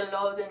the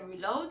load and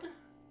reload,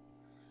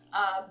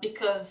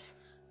 because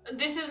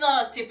this is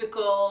not a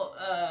typical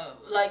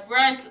like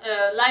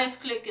live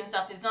click and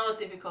stuff. It's not a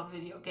typical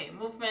video game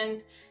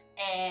movement,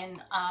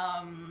 and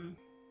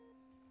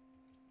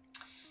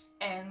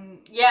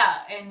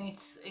yeah, and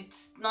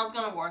it's not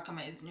gonna work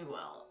amazingly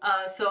well.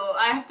 So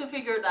I have to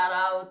figure that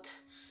out.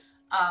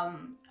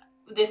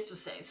 This to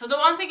say, so the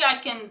one thing I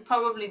can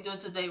probably do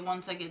today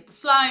once I get the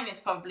slime is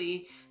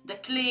probably the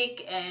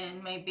click,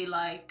 and maybe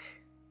like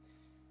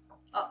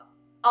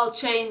I'll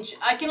change,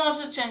 I can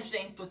also change the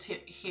input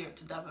here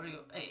to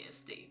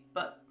WASD,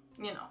 but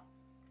you know,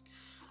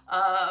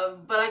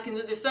 but I can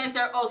do this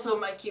later. Also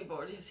my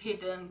keyboard is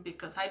hidden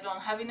because I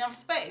don't have enough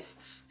space,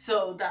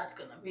 so that's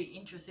gonna be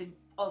interesting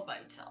all by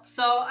itself.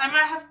 So I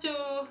might have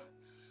to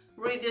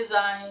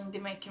redesign the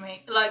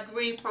like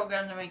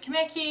reprogram the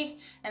Makey,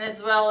 and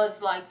as well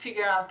as like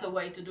figure out a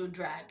way to do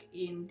drag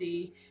in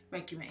the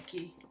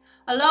Makey.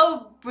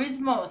 Hello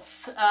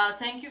Brismuth,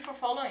 thank you for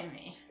following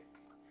me.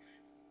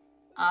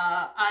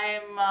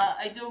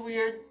 I do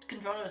weird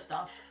controller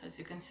stuff, as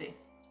you can see,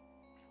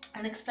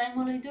 and explain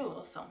what I do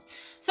also.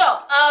 So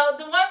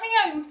the one thing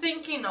I'm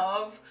thinking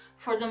of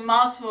for the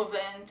mouse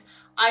movement,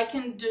 I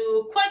can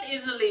do quite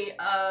easily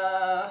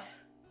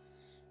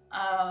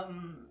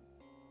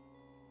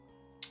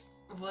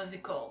what's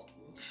it called?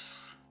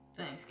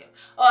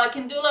 Oh, I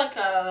can do like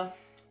a,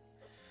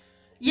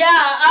 yeah,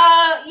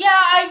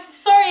 I'm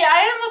sorry,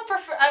 I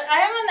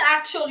am an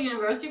actual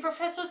university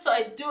professor, so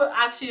I do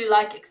actually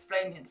like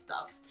explaining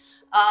stuff.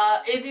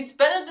 It's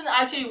better than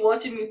actually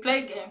watching me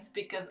play games,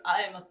 because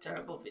I am a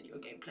terrible video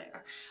game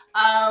player.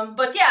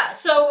 But yeah,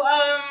 so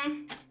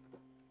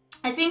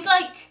I think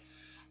like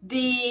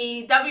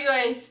the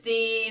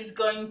WASD is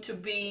going to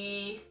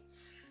be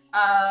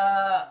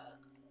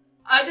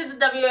either the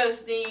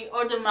WASD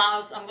or the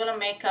mouse. I'm gonna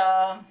make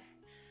a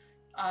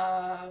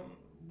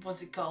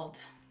what's it called?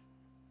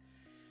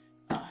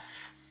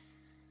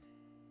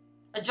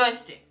 A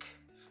joystick.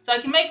 So I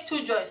can make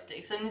two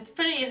joysticks, and it's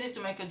pretty easy to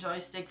make a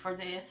joystick for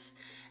this.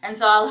 And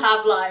so I'll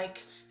have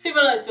like,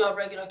 similar to a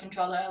regular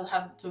controller, I'll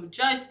have two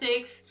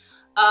joysticks.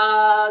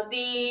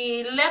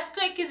 The left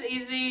click is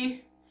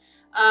easy.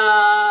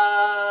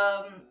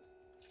 The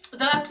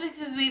left click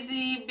is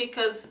easy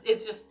because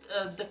it's just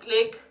the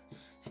click.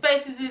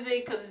 Space is easy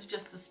because it's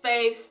just the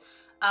space.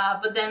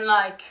 But then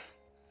like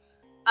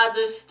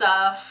other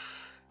stuff,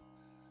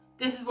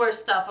 this is where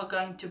stuff are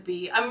going to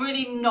be. I'm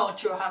really not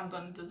sure how I'm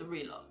going to do the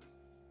reload.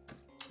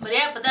 But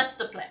yeah, but that's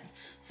the plan.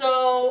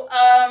 So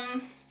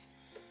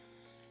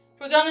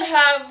we're gonna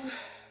have,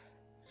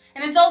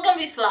 and it's all gonna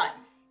be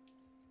slime,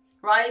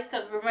 right?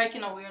 Because we're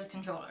making a weird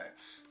controller.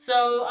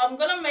 So I'm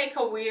gonna make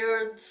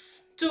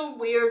two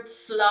weird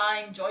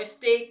slime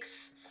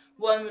joysticks.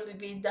 One will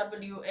be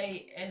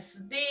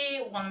WASD,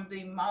 one will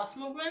be mouse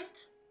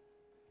movement.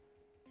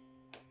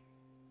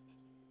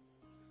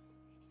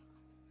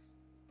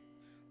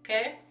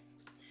 Okay.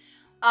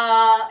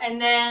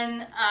 And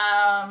then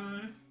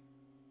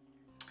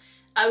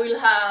I will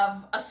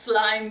have a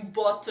slime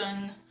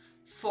button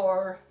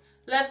for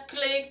left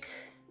click,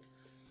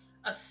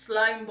 a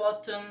slime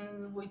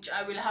button which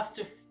I will have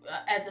to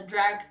add a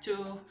drag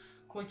to,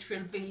 which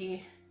will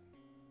be,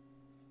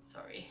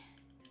 sorry,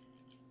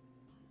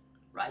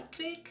 right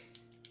click.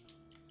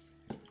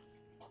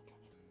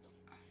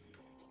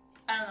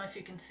 I don't know if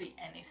you can see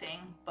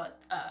anything, but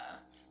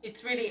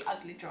It's really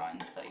ugly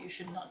drawing, so you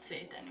should not see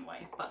it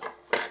anyway, but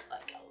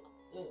like,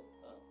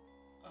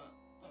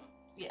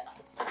 yeah.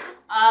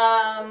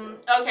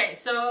 Okay,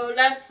 so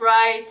left,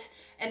 right,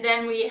 and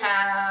then we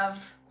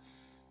have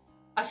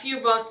a few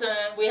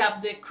buttons. We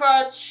have the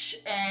crutch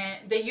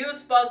and the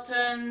use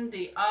button,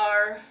 the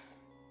R,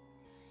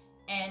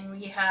 and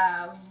we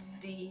have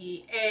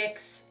the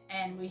X,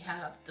 and we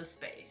have the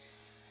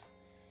space.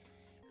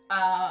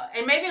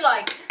 And maybe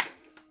like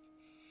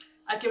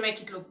I can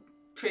make it look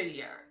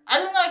prettier. I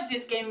don't know if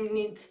this game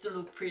needs to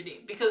look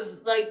pretty,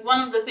 because like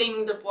one of the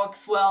things that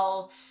works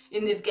well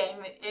in this game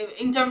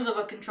in terms of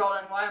a control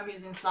and why I'm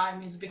using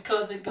slime is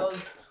because it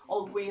goes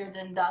all weird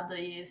and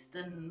dadaist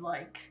and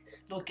like,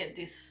 look at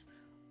this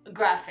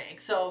graphic.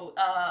 So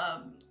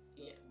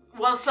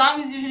well,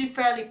 slime is usually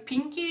fairly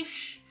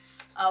pinkish.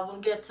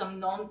 We'll get some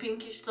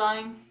non-pinkish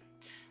slime.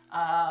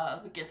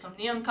 We get some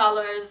neon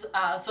colors,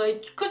 so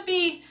it could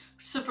be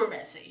super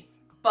messy,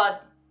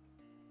 but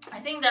I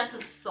think that's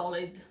a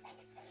solid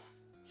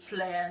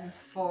plan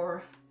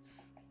for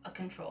a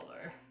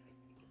controller.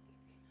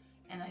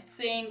 And I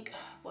think,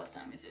 what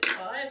time is it?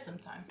 Oh, I have some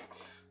time.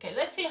 Okay,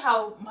 let's see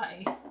how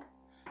my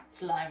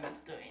slime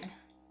is doing.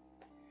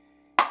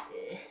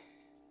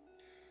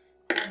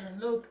 Doesn't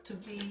look to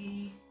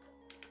be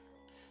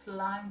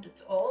slimed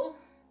at all.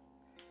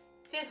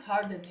 It is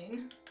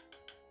hardening.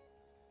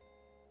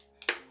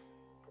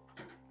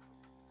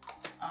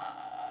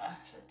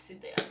 Let's see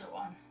the other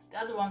one. The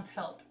other one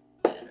felt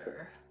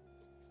better.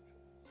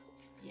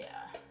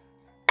 Yeah.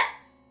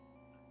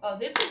 Oh,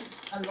 this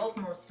is a lot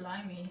more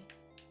slimy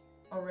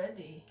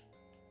already.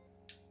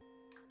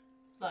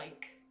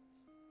 Like,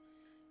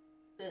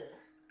 ugh,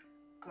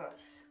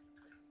 gross.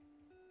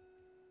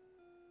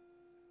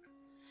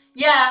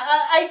 Yeah,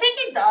 I think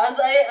it does.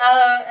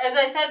 As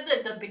I said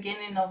at the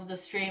beginning of the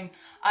stream,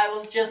 I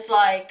was just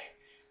like,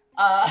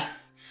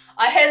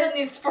 I had an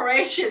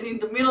inspiration in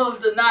the middle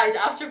of the night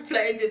after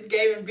playing this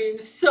game and being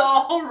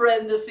so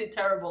horrendously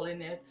terrible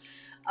in it.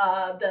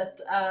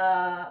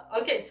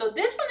 Okay, so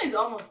this one is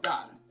almost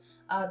done.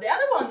 The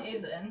other one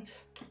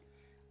isn't.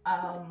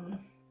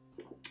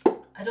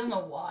 I don't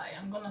know why.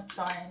 I'm gonna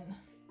try and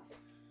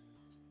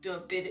do a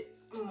bit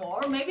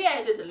more. Maybe I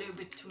added a little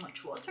bit too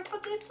much water for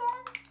this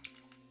one.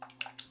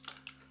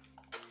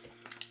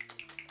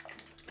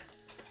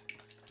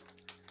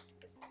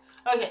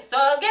 Okay, so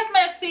I'll get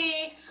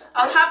messy.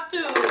 I'll have to,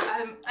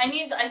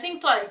 I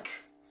think like,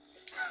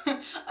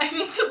 I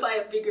need to buy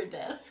a bigger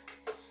desk.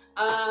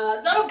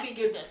 Not a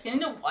bigger desk, I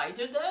need a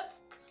wider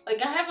desk.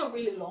 Like, I have a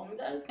really long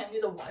desk, I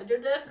need a wider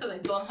desk because I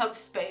don't have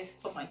space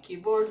for my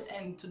keyboard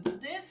and to do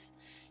this.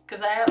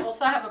 Because I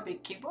also have a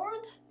big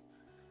keyboard.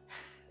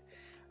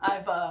 I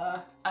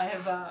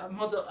have a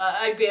model,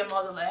 IBM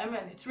Model M,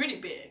 and it's really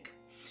big.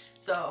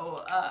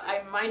 So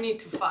I might need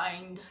to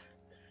find,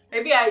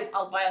 maybe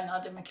I'll buy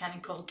another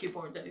mechanical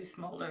keyboard that is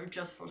smaller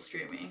just for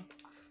streaming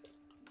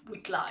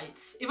with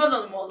lights. Even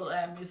though the Model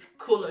M is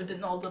cooler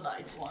than all the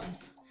lights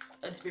ones.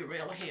 Let's be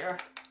real here.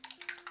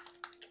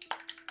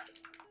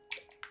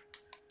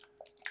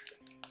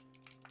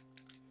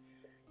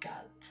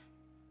 God.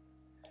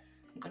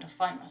 I'm gonna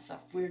find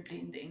myself weirdly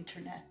in the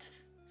internet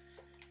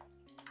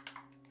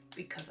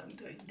because I'm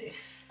doing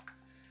this.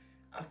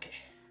 Okay.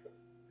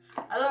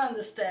 I don't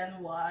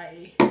understand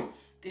why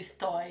this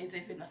toy is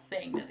even a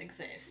thing that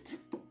exists.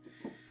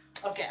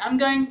 Okay, I'm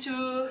going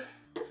to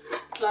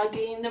plug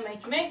in the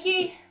Makey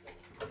Makey.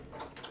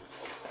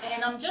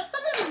 And I'm just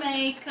gonna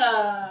make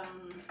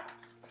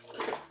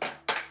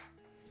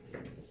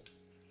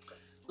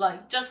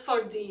like just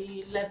for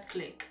the left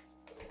click.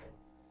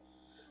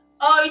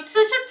 Oh, it's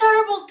such a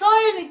terrible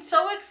toy and it's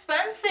so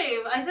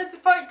expensive. I said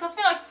before it cost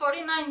me like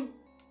 49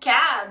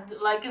 CAD,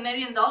 like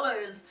Canadian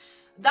dollars.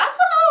 That's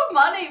a lot of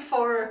money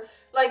for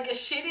like a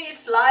shitty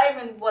slime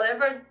and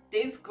whatever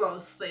this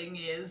gross thing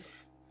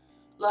is.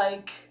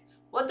 Like,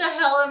 what the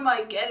hell am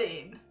I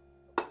getting?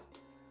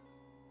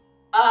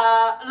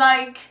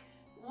 Like,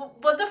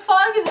 what the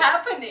fuck is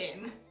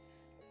happening?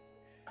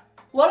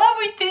 What are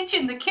we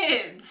teaching the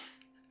kids?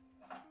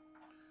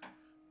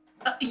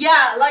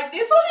 Yeah, like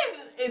this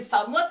one is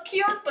somewhat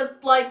cute,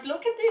 but like,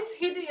 look at this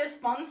hideous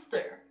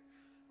monster.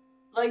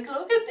 Like,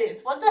 look at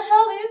this. What the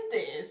hell is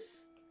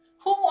this?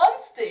 Who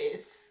wants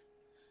this?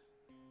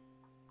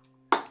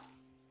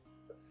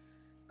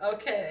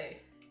 Okay.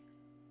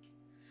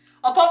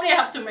 I'll probably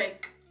have to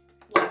make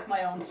like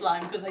my own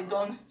slime because I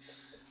don't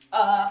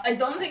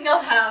think I'll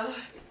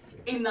have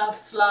enough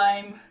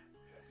slime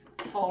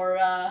for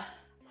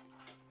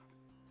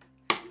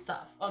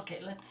stuff. Okay,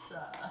 let's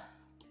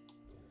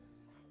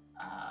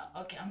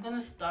okay, I'm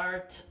gonna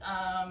start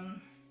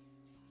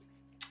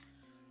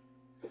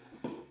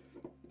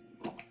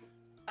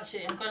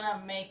actually I'm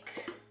gonna make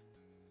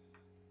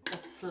a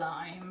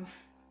slime.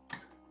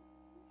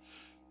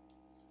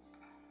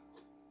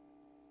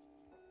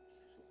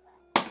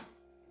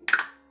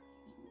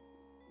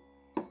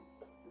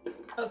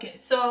 Okay,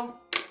 so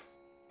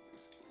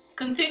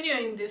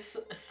continuing this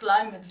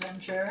slime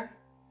adventure.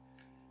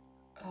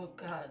 Oh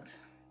god.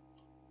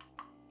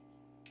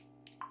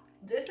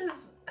 This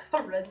is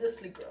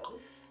horrendously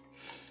gross,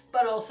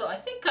 but also I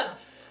think kind of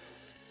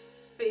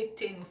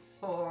fitting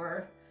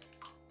for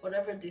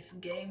whatever this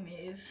game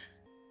is.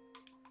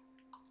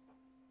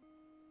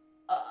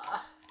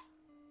 Oh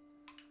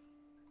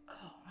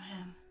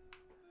man,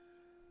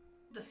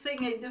 the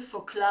thing I do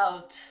for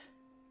clout.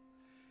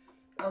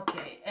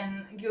 Okay,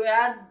 and you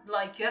add,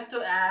 like, you have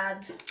to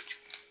add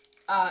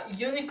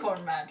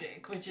unicorn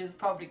magic, which is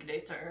probably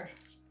glitter.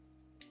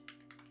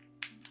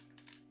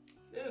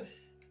 Ooh.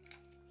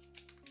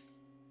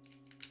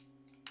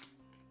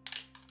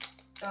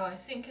 Oh, I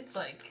think it's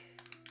like,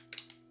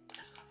 I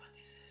don't know what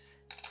this is.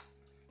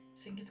 I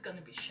think it's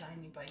gonna be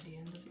shiny by the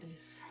end of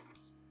this.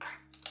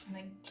 And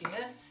I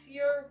guess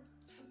you're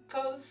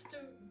supposed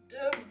to,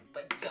 oh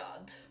my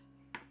god.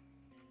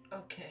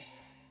 Okay.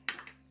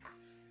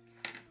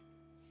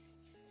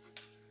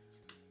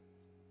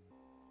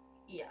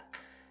 Yuck.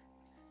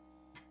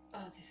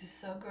 Oh, this is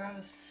so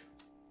gross.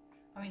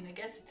 I mean, I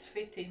guess it's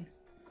fitting.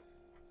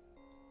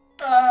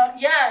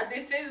 Yeah,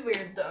 this is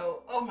weird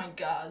though. Oh my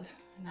god.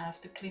 And I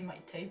have to clean my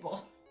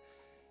table.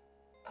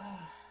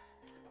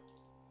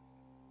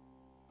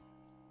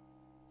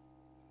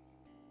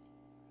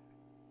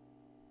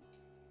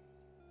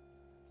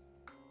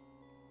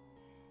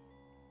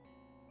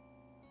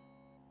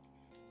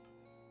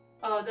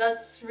 Oh,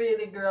 that's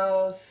really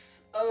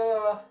gross.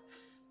 Oh,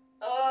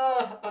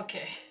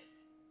 okay.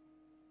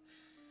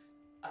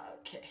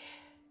 Okay.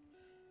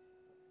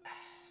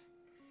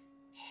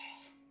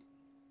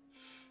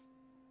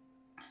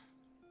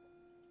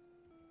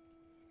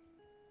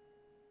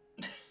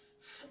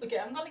 Okay,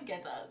 I'm gonna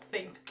get a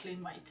thing to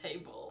clean my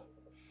table.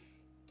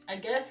 I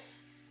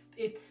guess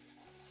it's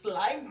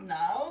slime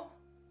now.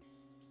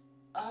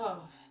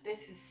 Oh,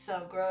 this is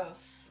so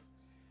gross.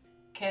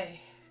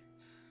 Okay,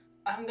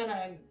 I'm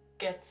gonna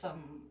get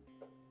some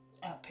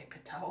paper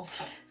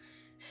towels.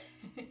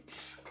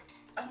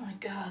 Oh my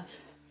god.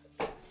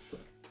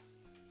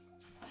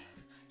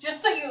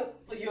 Just so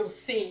you'll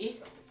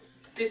see,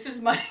 this is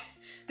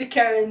the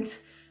current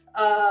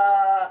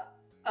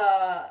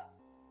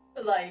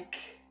like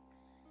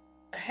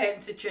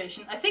hand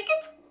situation. I think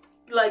it's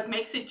like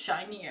makes it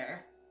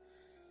shinier.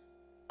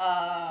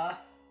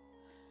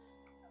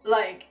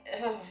 Like,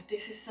 oh,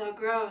 this is so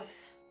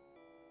gross.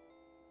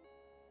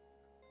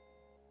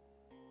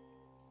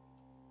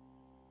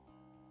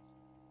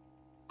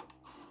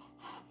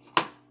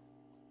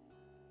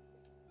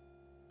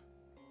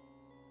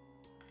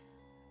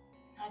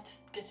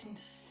 It's getting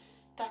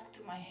stuck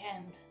to my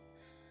hand.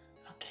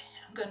 Okay,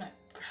 I'm gonna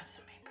grab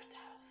some paper towels.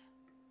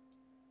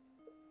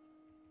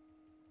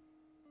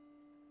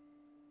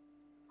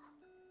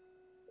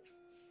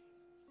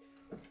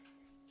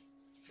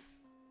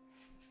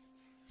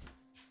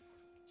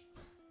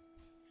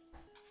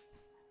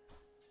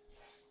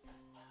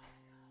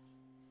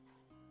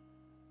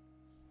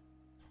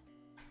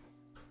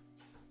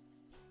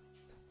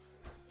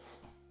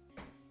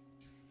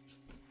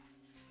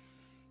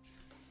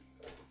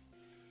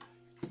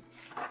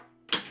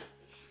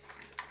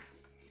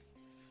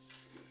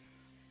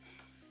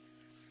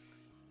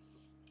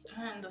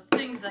 And the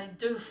things I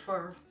do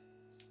for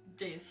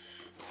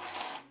this.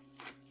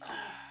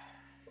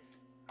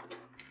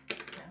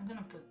 Okay, I'm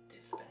gonna put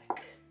this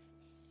back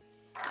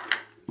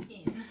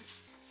in.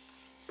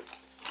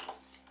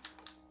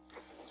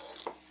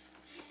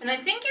 And I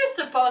think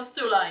you're supposed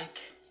to like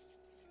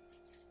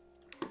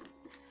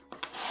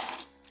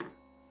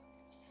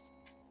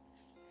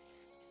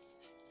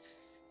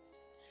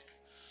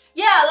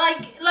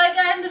like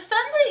I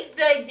understand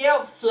the idea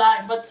of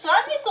slime, but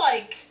slime is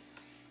like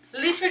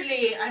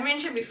literally, I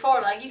mentioned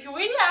before, like if you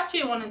really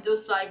actually want to do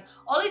slime,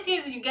 all it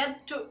is you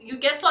get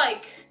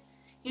like,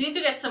 you need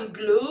to get some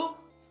glue,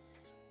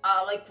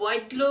 like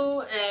white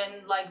glue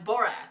and like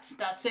borax,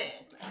 that's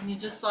it. And you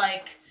just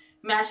like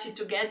mash it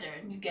together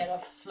and you get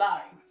off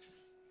slime.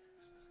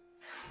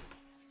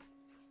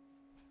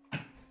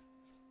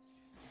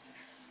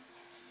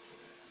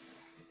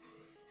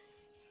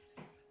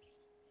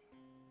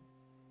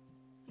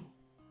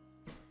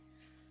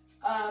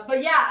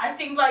 But yeah, I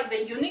think like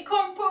the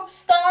unicorn poop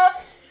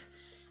stuff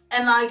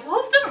and like,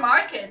 who's the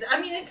market?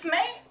 I mean, it's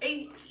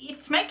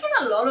making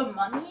a lot of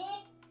money,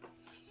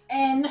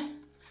 and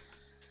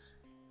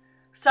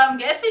so I'm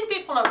guessing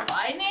people are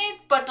buying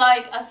it, but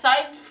like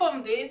aside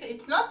from this,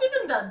 it's not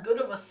even that good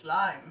of a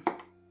slime.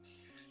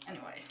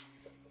 Anyway.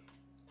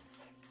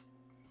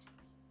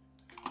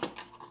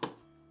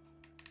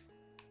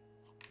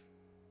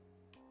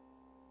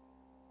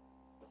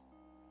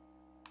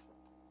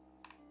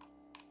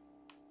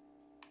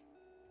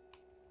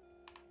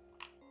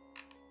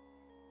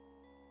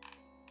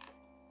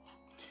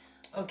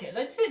 Okay,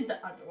 let's see the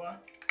other one.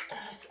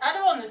 This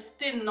other one is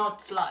still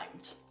not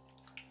slimed.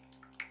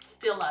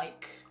 Still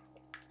like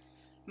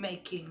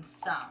making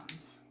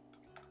sounds.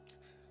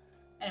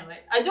 Anyway,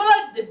 I do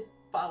like the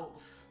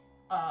bubbles.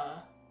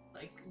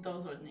 Like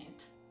those are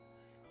neat.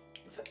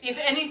 If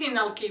anything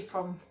I'll keep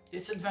from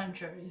this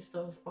adventure is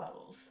those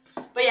bubbles.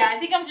 But yeah, I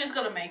think I'm just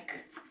gonna make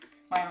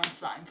my own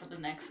slime for the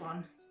next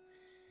one.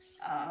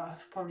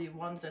 Probably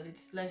ones that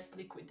it's less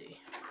liquidy.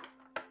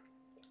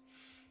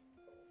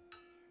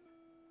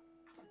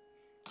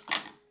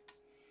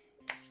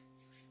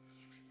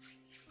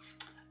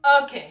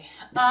 Okay,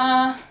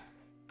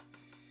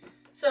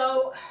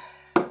 so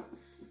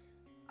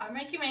our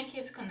Makey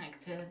is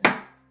connected,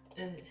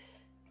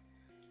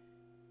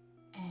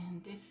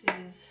 and this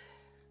is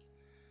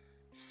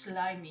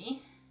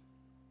slimy.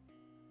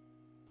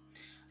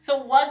 So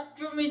what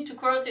drew me to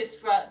Cruelty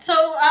Squad?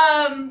 So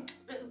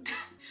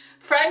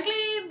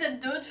frankly, the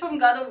dude from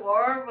God of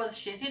War was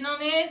shitting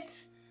on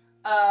it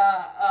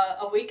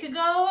a week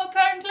ago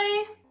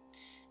apparently,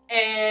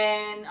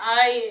 and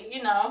I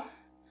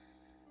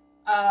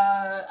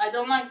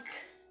don't like.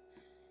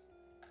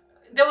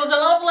 There was a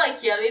lot of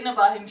like yelling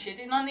about him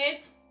shitting on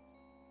it,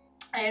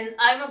 and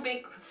I'm a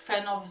big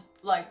fan of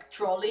like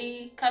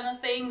trolley kind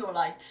of thing or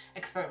like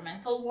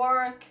experimental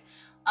work,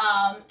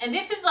 and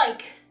this is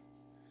like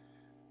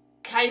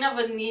kind of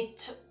a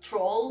neat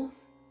troll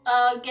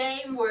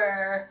game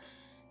where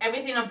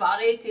everything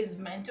about it is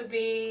meant to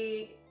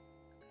be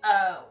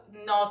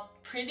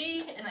not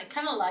pretty, and I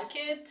kind of like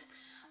it.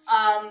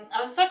 I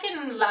was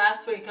talking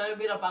last week a little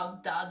bit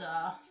about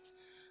Dada,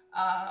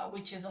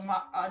 which is an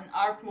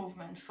art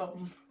movement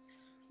from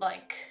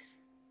like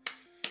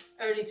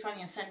early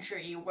 20th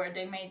century where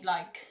they made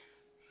like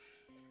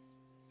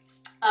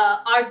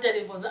art that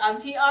it was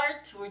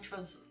anti-art, which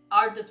was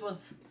art that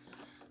was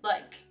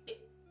like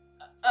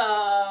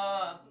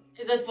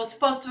that was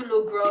supposed to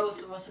look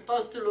gross, was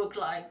supposed to look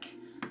like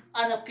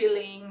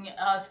unappealing,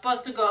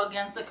 supposed to go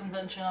against the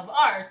convention of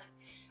art,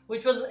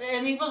 which was,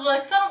 and it was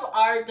like sort of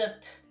art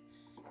that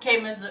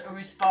came as a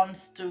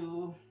response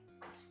to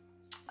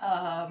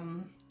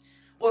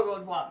World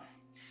War One.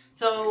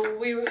 So I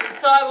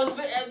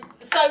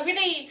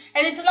really,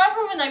 and it's an art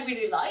movement I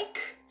really like.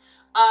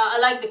 I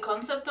like the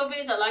concept of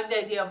it. I like the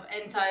idea of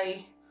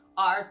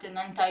anti-art and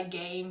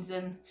anti-games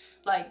and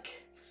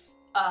like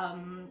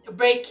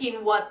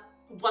breaking what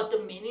the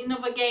meaning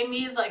of a game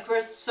is. Like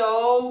we're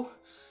so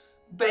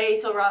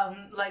based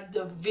around like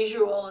the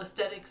visual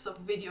aesthetics of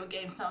video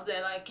games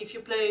nowadays. Like if you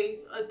play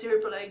a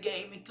AAA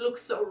game, it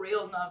looks so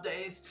real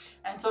nowadays,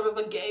 and sort of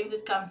a game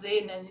that comes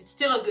in and it's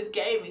still a good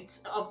game, it's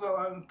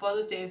overall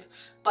positive,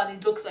 but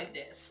it looks like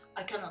this.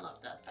 I kind of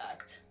love that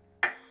fact.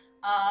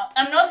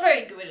 I'm not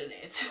very good at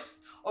it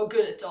or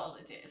good at all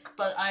it is,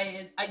 but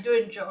I do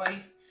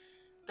enjoy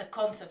the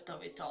concept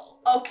of it all.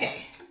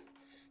 Okay,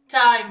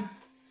 time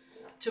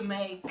to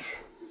make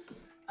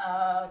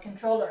a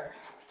controller.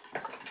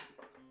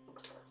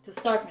 To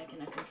start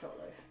making a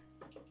controller.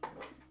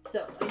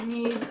 So I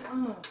need,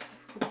 I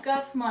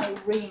forgot my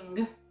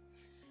ring.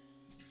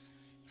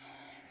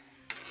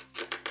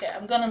 Okay,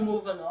 I'm gonna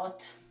move a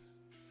lot.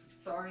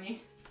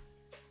 Sorry.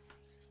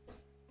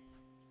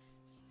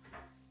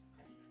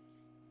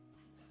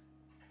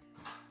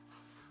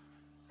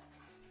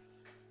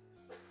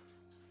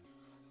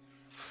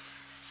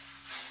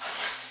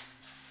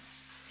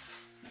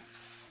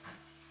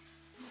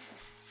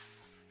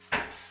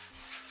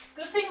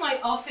 Good thing my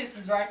office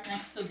is right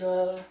next to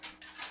the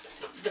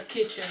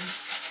kitchen.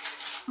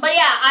 But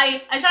yeah,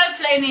 I started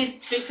playing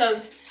it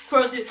because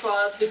Cruelty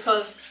Squad,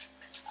 because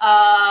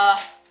yeah,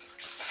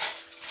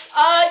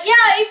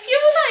 if you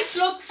like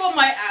look for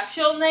my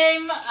actual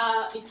name,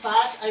 in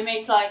fact I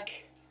make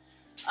like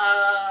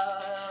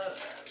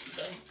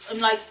I'm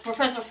like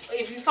Professor,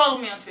 if you follow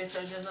me on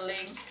Twitter, there's a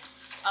link.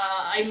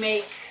 I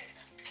make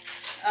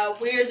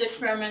weird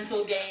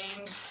experimental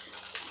games.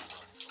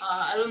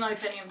 I don't know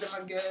if any of them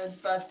are good,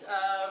 but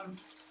I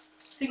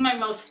think my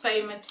most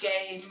famous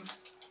game,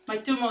 my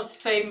two most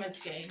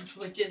famous games,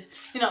 which is,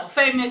 you know,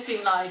 famous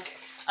in like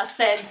a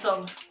sense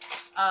of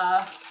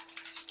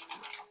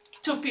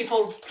two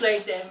people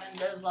played them and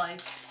there's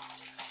like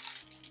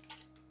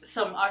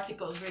some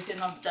articles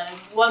written of them.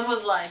 One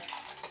was like,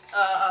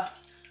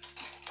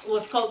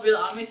 was called Real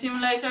Army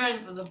Simulator, and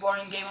it was a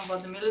boring game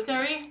about the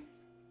military.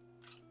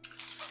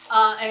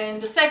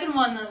 And the second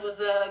one was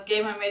a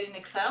game I made in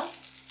Excel.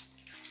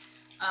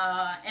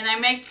 And I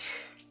make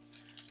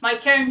my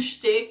current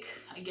shtick,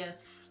 I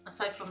guess,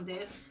 aside from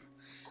this,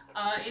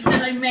 is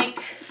that I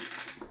make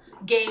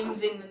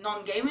games in the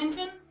non-game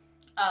engine.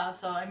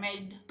 So I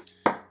made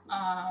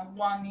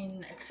one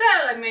in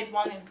Excel, I made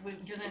one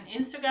using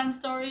Instagram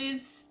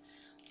stories,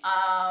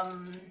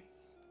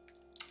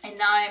 and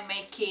now I'm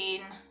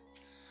making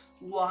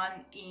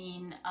one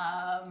in,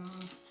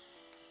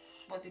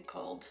 what's it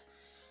called?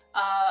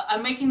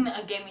 I'm making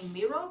a game in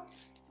Miro,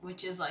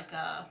 which is like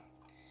a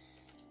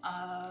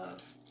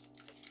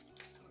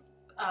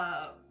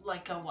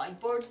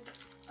whiteboard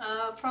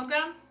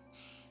program.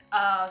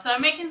 So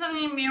I'm making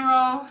something in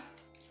Miro,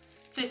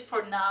 at least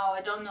for now.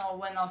 I don't know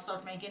when I'll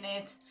start making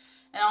it.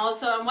 And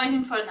also I'm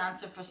waiting for an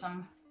answer for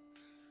some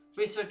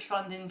research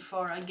funding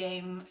for a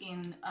game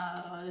in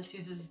that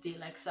uses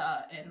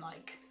Alexa and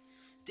like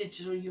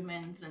digital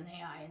humans and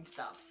AI and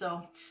stuff.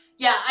 So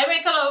yeah, I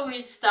make a lot of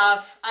weird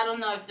stuff. I don't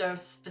know if they're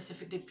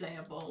specifically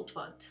playable,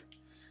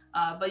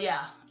 but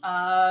yeah,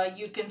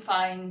 you can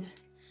find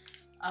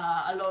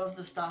a lot of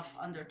the stuff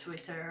under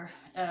Twitter,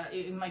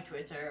 in my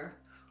Twitter,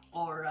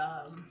 or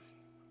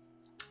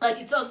like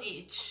it's on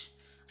each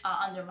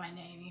under my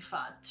name,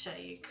 Ifat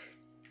Sheikh.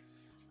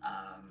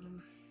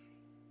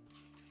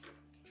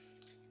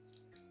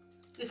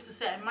 Just to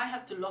say, I might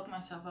have to lock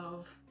myself out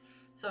of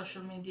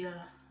social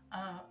media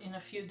in a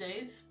few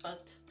days,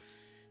 but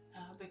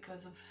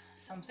because of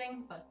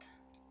something, but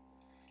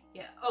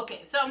yeah.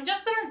 Okay, so I'm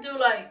just gonna do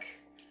like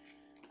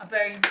a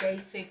very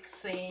basic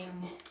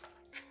thing,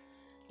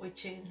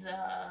 which is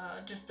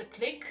just a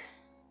click.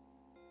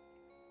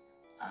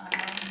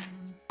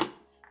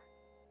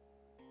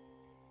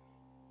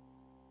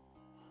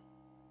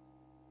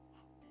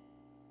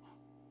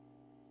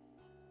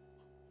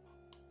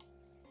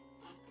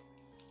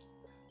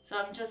 So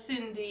I'm just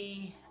in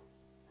the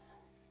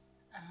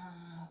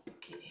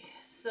okay,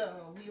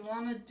 so we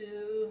want to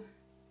do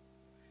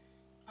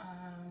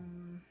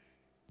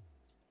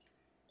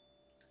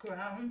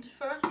ground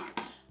first.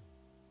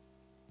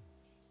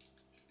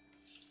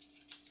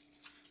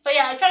 But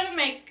yeah, I try to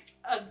make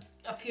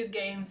a few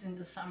games in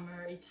the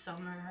summer, each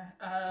summer.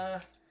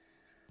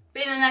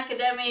 Being an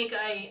academic,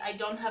 I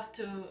don't have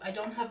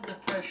the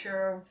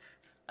pressure of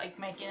like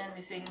making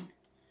everything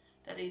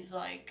that is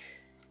like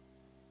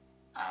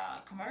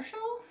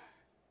commercial,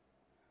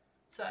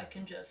 so I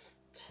can just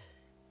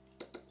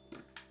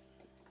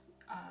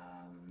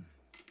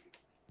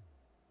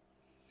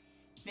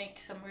make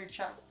some weird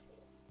stuff.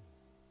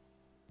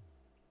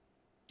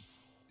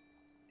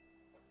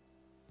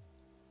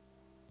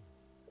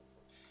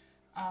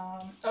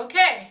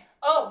 Okay.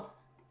 Oh.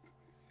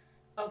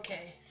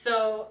 Okay.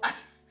 So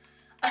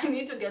I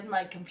need to get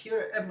my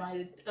computer.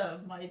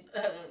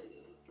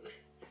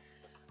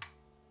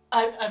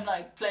 I'm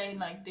like playing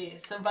like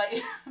this. So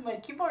my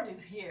keyboard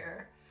is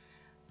here.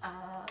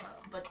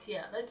 But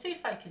yeah, let's see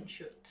if I can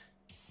shoot.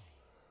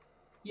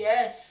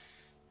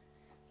 Yes.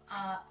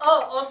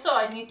 Oh, also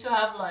I need to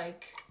have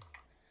like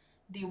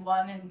the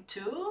 1 and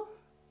 2.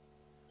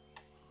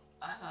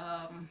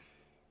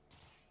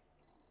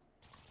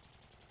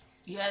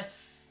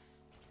 Yes.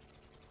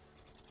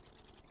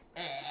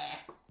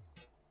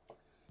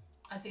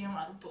 I think I'm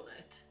out of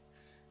bullet.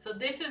 So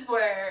this is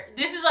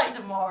like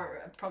the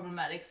more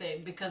problematic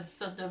thing, because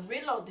so the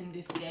reload in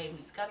this game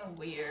is kind of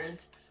weird,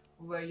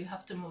 where you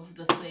have to move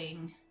the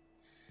thing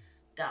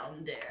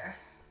down there.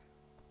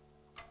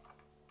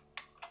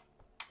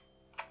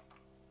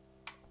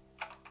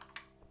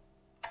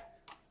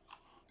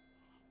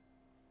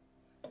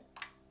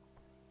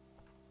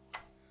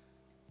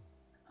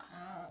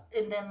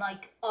 And then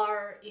like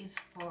R is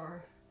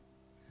for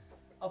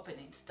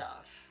opening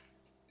stuff.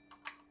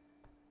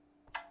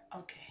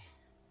 Okay.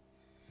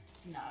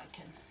 Now I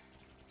can.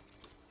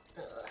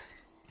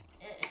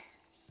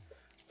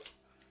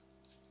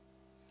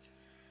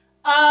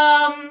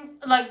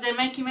 Like the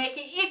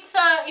makey. It's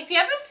if you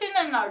ever seen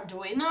an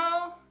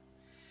Arduino,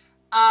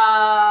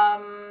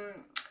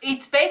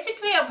 it's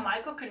basically a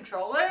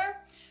microcontroller,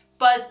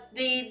 but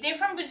the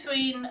difference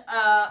between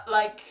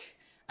like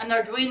an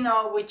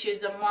Arduino, which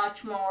is a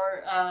much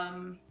more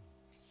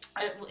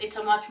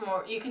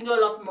you can do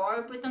a lot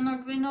more with an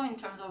Arduino in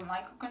terms of a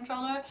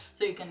microcontroller.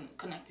 So you can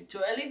connect it to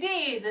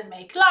LEDs and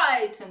make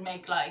lights and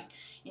make like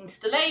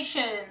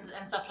installations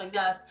and stuff like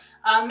that.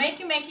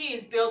 Makey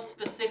is built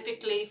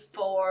specifically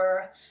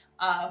for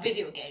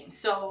video games.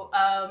 So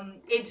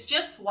it's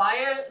just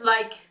wire,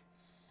 like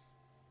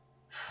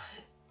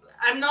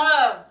I'm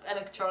not an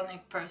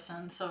electronic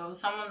person, so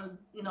someone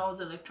who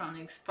knows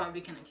electronics probably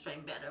can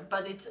explain better.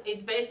 But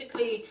it's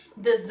basically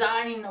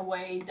designed in a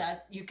way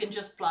that you can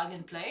just plug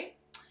and play.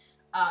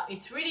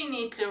 It's really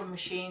neat little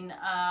machine.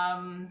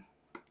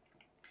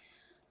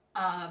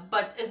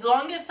 But as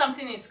long as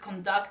something is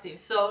conductive.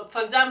 So,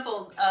 for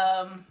example,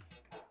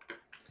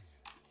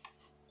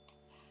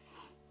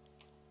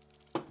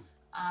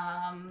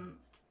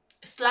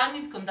 slime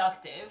is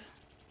conductive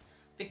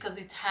because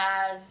it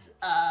has.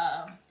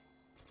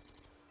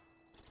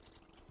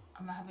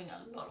 I'm having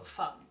a lot of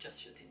fun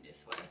just shooting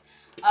this way.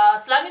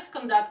 Slime is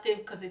conductive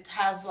because it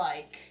has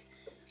like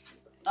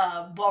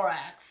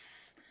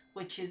borax,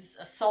 which is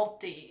a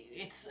salty.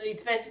 It's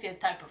basically a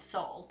type of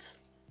salt.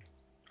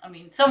 I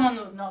mean, someone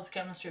who knows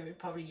chemistry will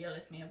probably yell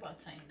at me about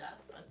saying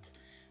that, but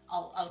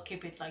I'll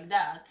keep it like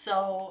that.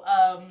 So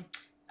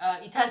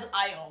it has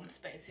ions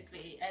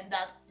basically, and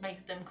that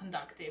makes them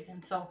conductive.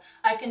 And so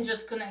I can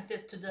just connect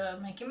it to the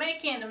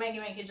makey, and the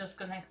makey just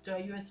connects to a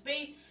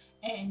USB.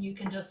 And you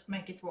can just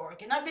make it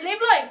work. And I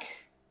believe like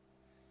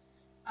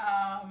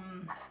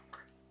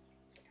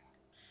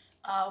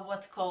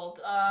what's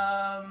called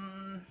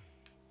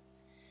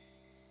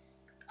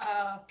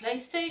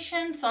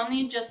PlayStation,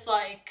 Sony just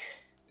like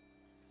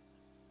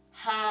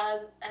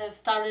has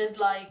started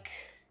like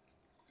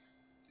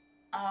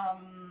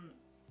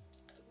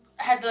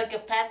had like a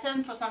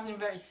patent for something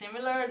very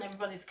similar, and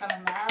everybody's kind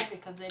of mad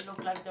because they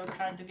look like they're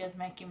trying to get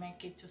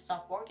makey to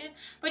stop working.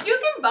 But you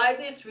can buy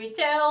this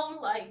retail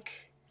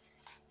like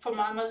from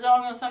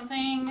Amazon or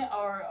something,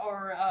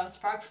 or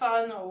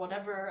SparkFun or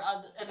whatever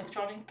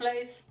electronic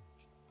place.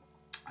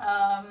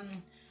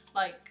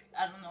 like,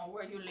 I don't know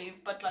where you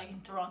live, but like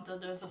in Toronto,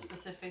 there's a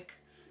specific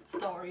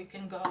store you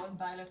can go and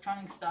buy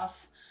electronic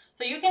stuff.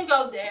 So you can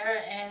go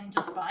there and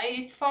just buy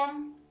it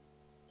from,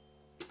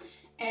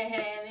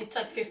 and it's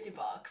like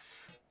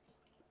 $50.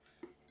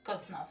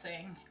 Costs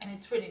nothing, and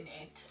it's really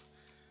neat.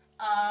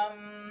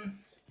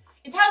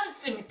 It has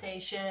its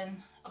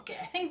limitation. Okay,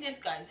 I think this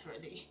guy is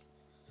ready.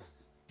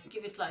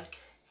 Give it like,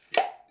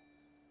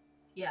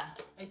 yeah,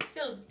 it's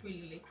still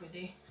really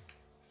liquidy.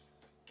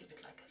 Give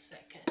it like a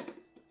second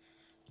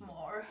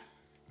more.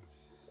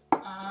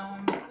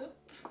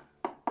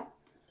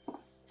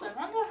 So I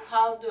wonder,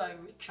 how do I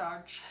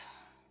recharge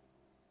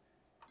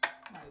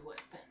my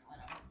weapon when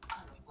I'm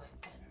out of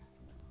weapon?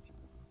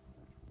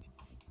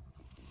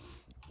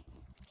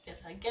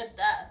 Yes, I get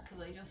that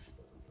because I just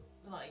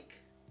like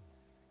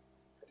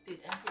did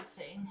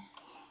everything.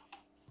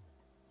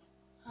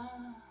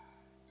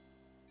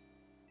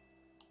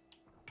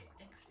 Okay,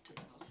 exit to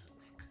no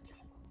select.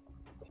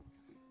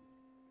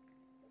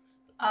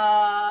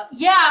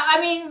 Yeah, I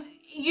mean,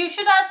 you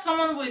should ask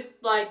someone with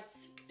like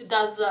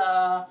does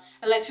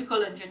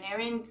electrical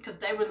engineering, because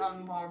they will know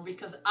more,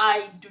 because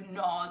I do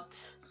not.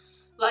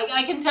 Like,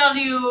 I can tell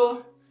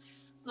you,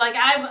 like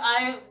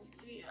I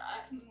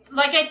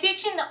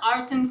teach in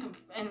art and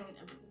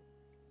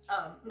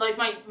like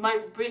my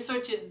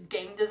research is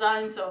game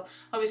design, so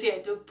obviously I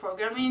do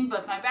programming,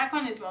 but my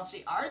background is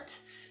mostly art,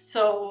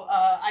 so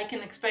I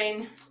can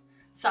explain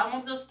some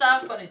of the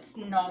stuff, but it's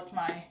not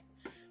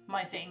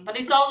my thing. But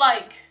it's all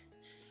like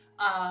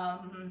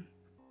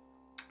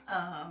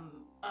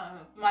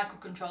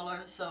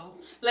microcontrollers, so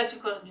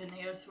electrical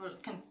engineers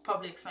can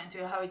probably explain to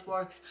you how it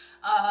works.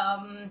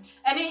 And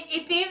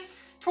it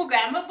is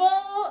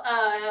programmable.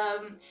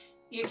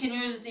 You can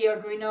use the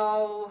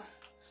Arduino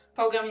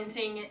programming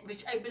thing,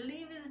 which I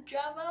believe is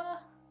Java.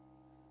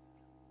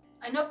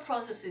 I know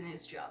processing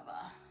is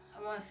Java.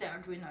 I want to say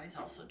Arduino is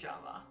also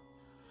Java.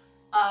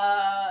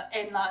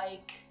 And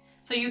like,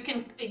 so you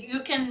can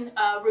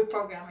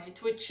reprogram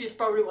it, which is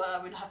probably what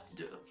I would have to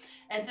do.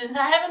 And since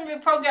I haven't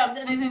reprogrammed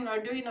anything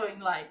Arduino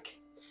in like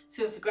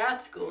since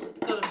grad school, it's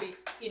gonna be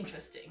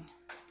interesting.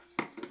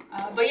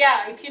 But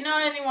yeah, if you know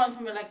anyone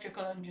from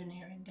electrical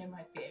engineering, they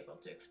might be able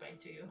to explain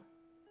to you.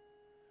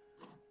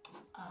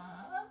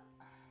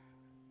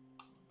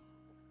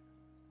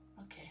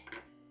 Okay.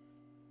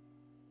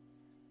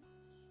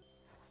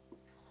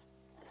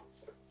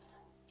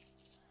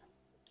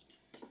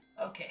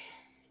 Okay.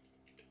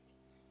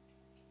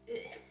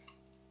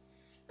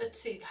 Let's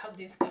see how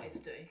this guy is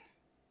doing.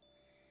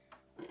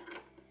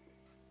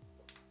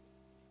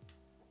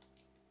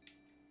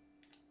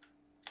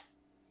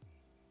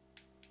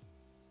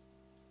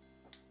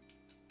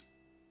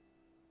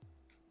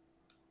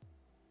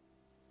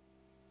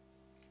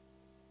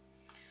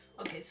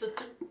 Okay, so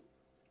in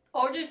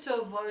order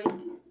to avoid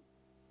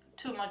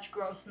too much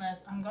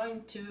grossness, I'm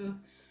going to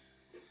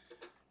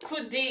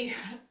put the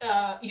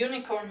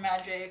unicorn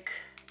magic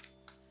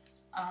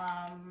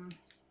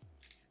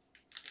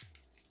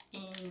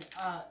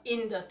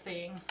in the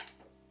thing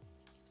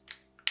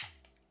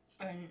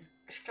and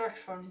start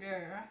from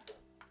there.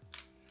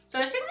 So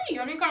I think the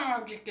unicorn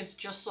magic is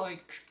just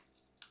like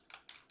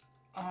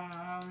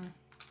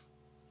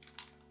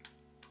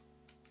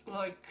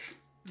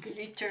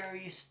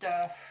glittery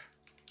stuff.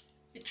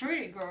 It's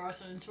really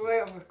gross and it's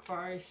way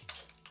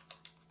overpriced.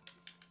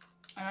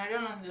 And I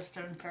don't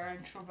understand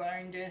parents for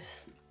buying this.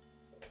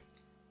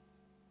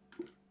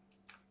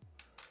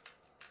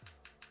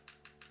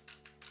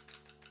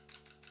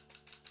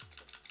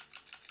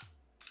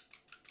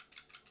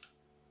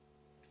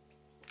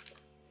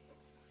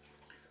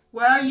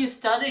 Where are you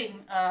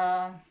studying?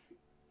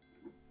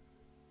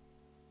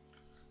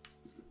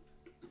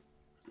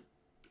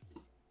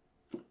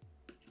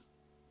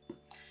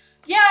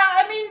 Yeah,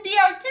 I mean, the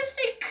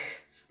artistic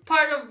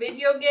part of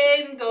video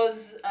game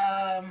goes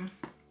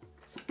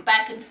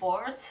back and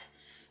forth.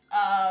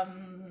 I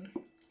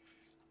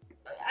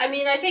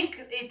mean, I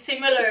think it's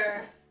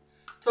similar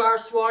to our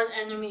sworn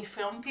enemy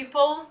film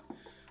people,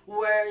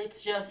 where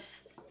it's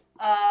just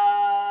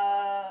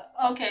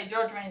okay,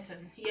 George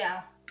Mason,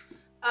 yeah.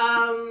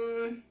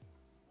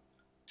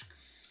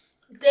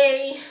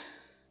 They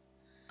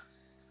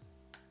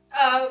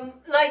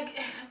like,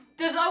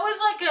 there's always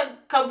like a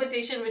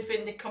competition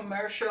between the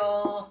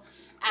commercial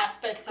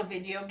aspects of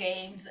video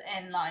games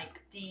and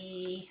like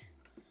the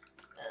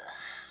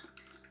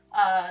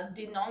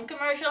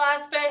non-commercial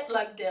aspect,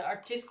 like the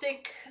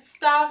artistic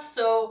stuff.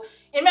 So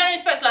in many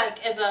respects,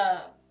 like as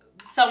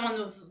someone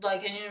who's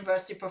like a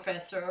university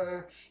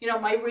professor, you know,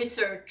 my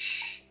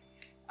research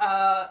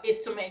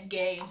is to make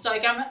games.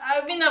 Like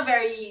I'm in a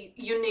very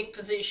unique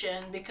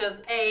position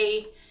because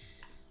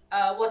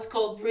what's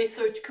called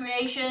research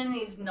creation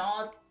is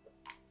not,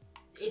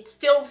 it's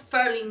still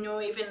fairly new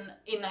even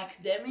in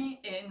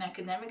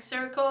academic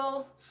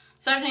circle.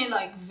 Certainly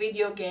like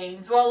video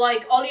games, well,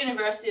 like all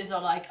universities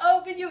are like,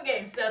 oh, video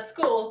games, that's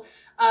cool.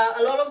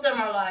 A lot of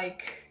them are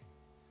like,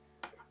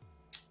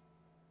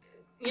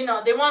 you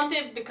know, they want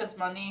it because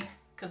money,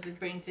 because it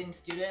brings in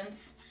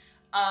students,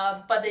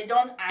 but they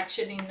don't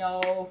actually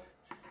know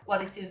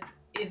what it is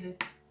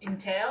it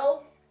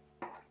entail.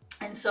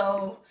 And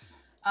so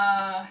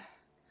I'm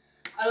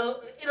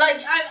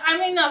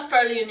in a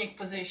fairly unique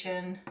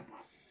position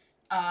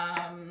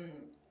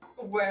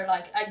where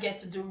like I get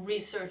to do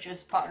research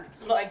as part,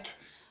 like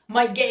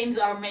my games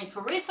are made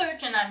for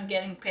research and I'm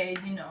getting paid,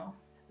 you know,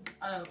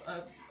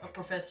 a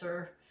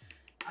professor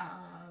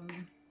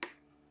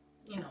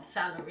you know,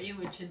 salary,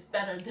 which is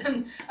better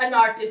than an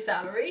artist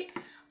salary.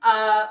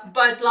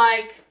 But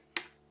like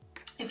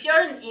if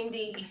you're an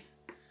indie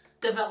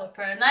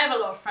developer, and I have a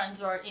lot of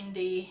friends who are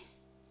indie.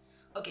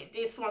 Okay,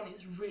 this one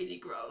is really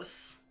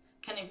gross.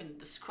 Can't even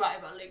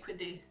describe how liquid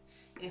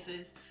this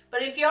is.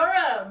 But if you're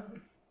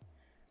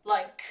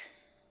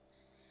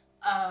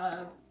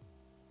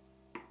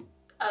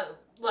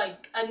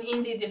like an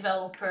indie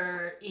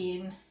developer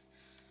in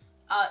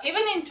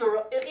even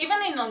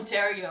in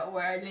Ontario,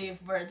 where I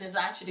live, where there's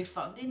actually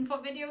funding for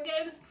video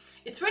games,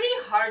 it's really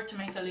hard to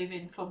make a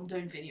living from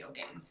doing video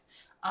games.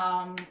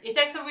 It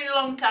takes a really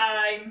long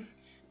time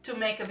to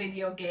make a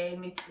video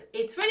game.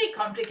 It's really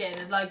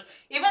complicated. Like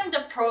even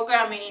the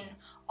programming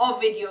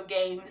of video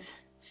games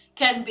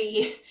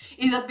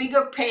is a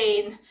bigger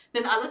pain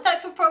than other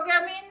types of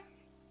programming,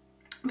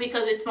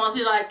 because it's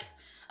mostly like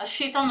a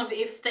shit ton of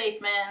if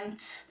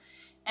statements,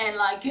 and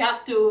like you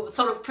have to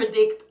sort of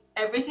predict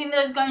everything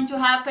that's going to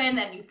happen,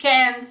 and you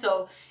can,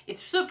 so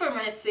it's super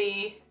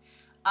messy.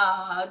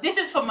 This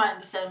is from my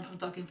understanding from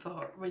talking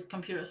with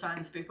computer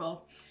science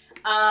people.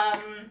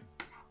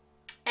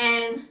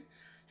 And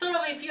sort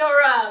of if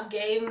you're a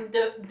game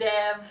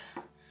dev,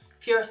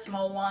 if you're a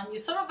small one, you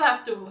sort of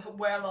have to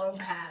wear a lot of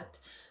hats.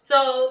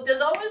 So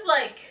there's always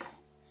like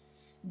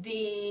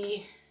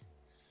the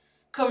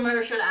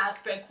commercial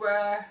aspect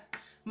where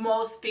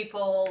most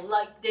people,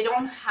 like, they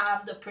don't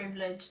have the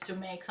privilege to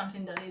make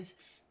something that is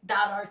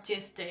that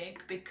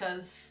artistic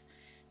because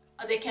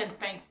they can't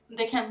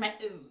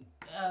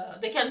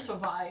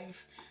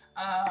survive.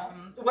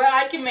 Where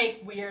I can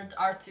make weird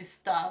artsy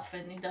stuff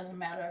and it doesn't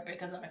matter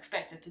because I'm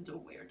expected to do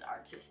weird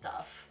artsy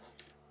stuff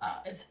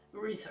as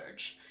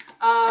research.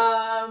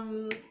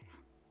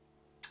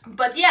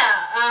 But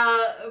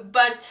yeah,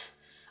 but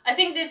I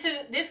think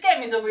this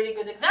game is a really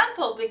good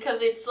example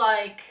because it's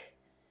like,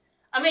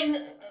 I mean,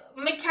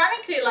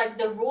 mechanically, like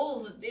the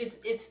rules,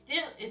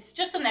 it's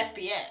just an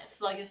FPS.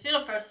 Like it's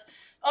still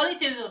all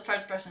it is a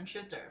first person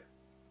shooter.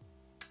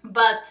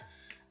 But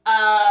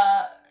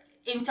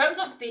in terms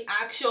of the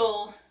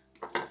actual,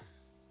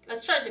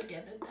 let's try to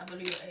get the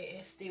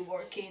WASD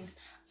working.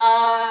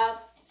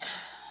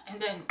 And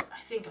then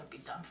I think I'll be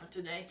done for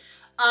today.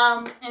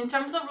 In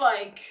terms of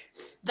like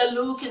the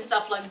look and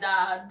stuff like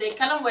that, they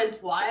kind of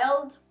went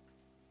wild.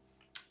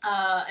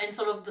 And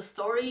sort of the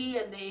story,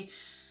 and they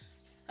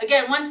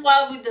again went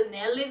wild with the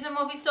nihilism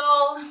of it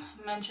all,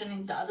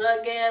 mentioning Dada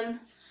again.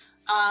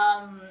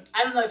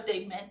 I don't know if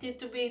they meant it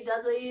to be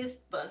Dadaist,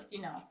 but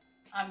you know,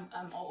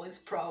 I'm always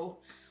pro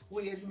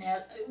weird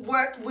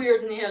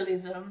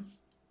nihilism.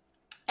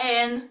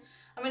 And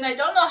I mean, I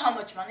don't know how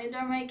much money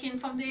they're making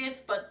from this,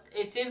 but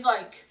it is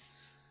like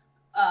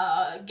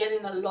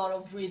getting a lot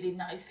of really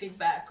nice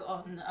feedback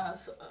on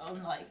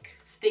like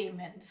Steam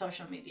and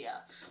social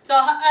media. So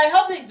I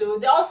hope they do.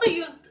 They also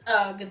used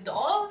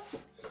Godot,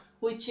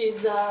 which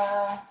is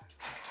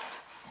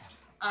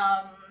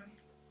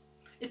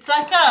it's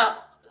like a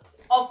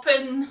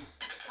open.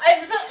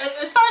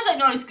 As far as I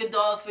know, it's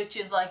Godot, which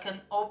is like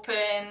an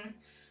open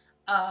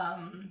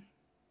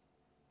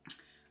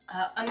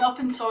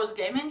source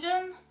game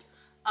engine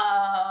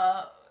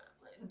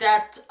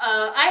that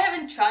I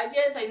haven't tried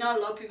yet. I know a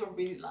lot of people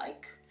really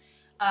like,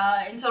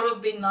 and sort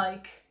of been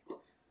like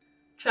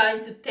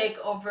trying to take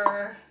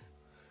over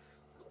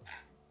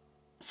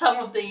some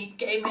of the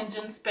game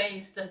engine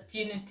space that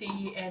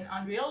Unity and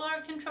Unreal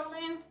are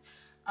controlling.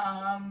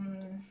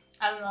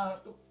 I don't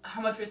know how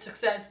much with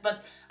success,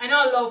 but I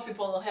know a lot of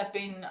people have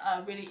been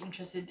really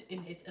interested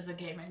in it as a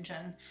game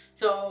engine.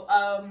 So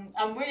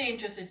I'm really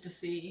interested to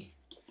see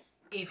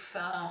if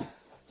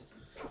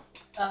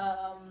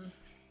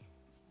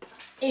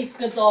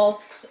Godot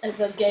as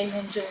a game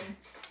engine,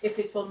 if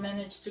it will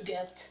manage to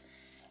get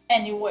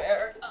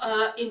anywhere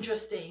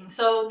interesting.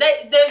 So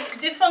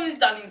this one is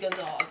done in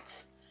Godot.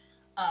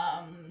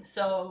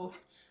 So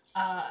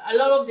a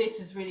lot of this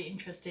is really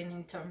interesting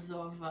in terms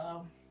of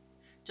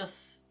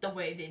just the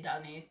way they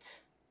done it.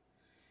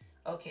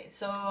 Okay,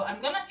 so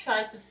I'm gonna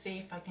try to see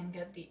if I can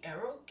get the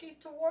arrow key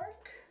to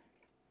work.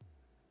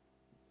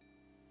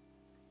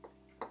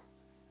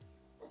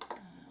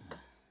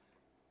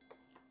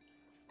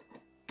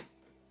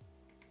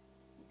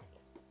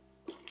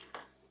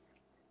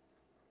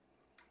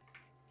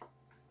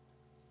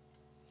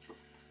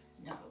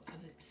 No,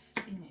 because it's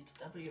in its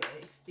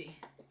WASD.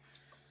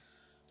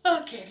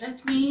 Okay,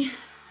 let me.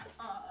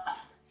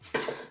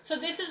 So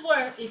this is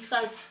where it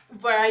starts,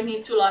 where I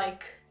need to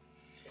like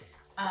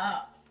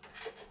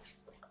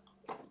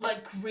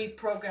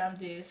reprogram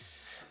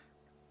this,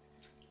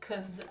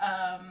 because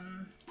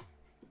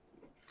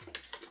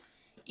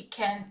it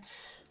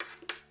can't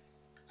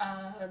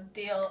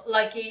deal.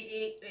 Like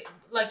he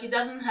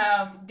doesn't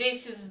have,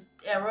 this is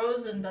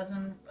arrows and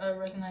doesn't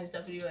recognize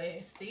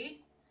WASD,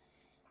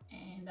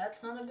 and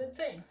that's not a good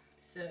thing.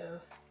 So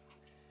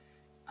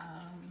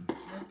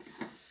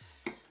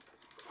let's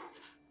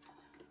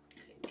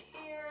click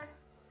here,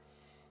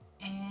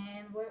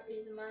 and where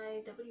is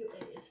my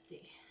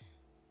WASD?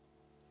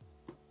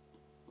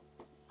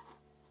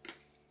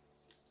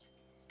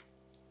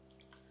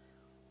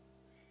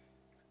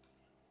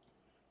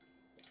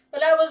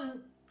 But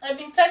I've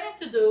been planning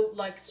to do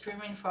like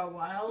streaming for a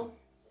while,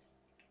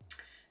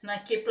 and I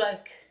kept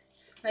like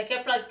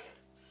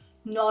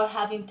not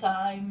having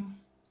time,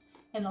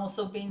 and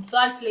also being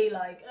slightly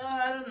like, oh,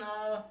 I don't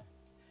know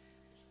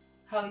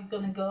how it's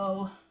gonna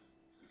go,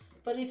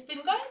 but it's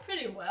been going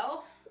pretty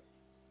well.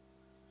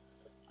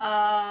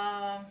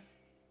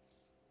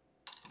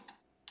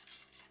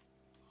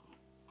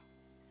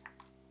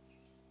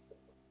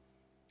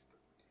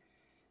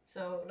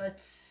 So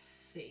let's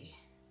see.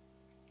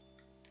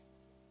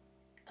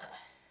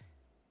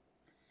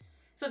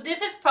 So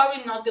this is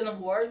probably not gonna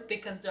work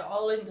because they're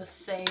all in the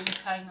same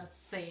kind of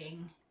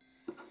thing,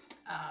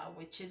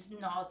 which is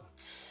not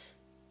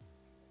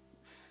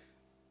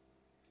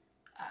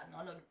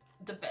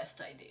the best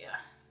idea.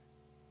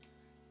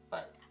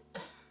 But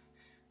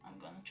I'm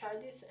gonna try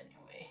this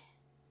anyway.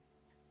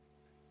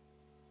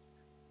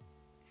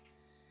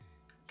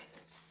 Okay,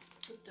 let's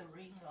put the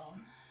ring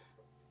on.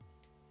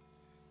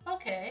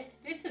 Okay,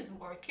 this is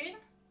working.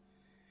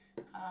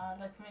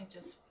 Let me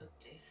just put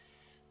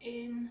this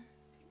in.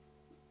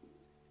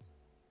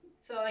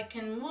 So I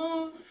can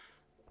move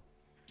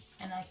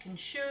and I can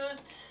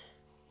shoot.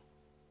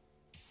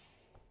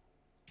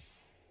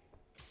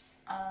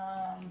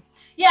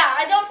 Yeah,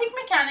 I don't think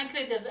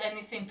mechanically there's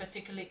anything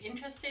particularly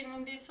interesting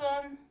in this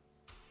one.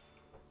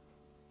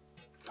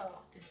 Oh,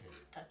 this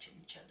is touching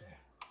each other.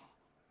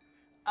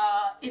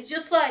 It's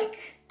just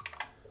like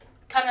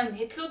kind of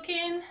neat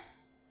looking.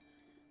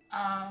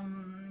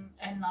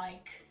 And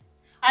like,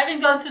 I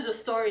haven't gone to the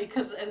story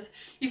because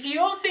if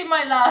you all see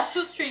my last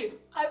stream,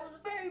 I was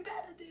very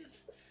bad at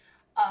this.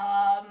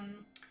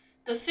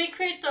 The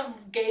secret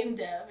of game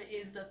dev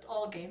is that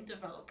all game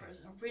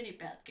developers are really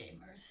bad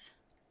gamers.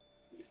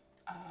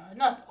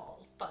 Not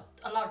all, but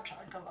a large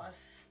chunk of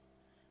us.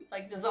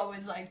 Like, there's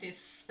always like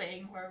this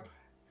thing where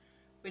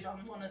we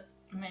don't want to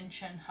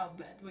mention how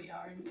bad we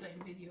are in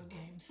playing video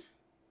games.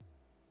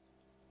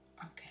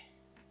 Okay.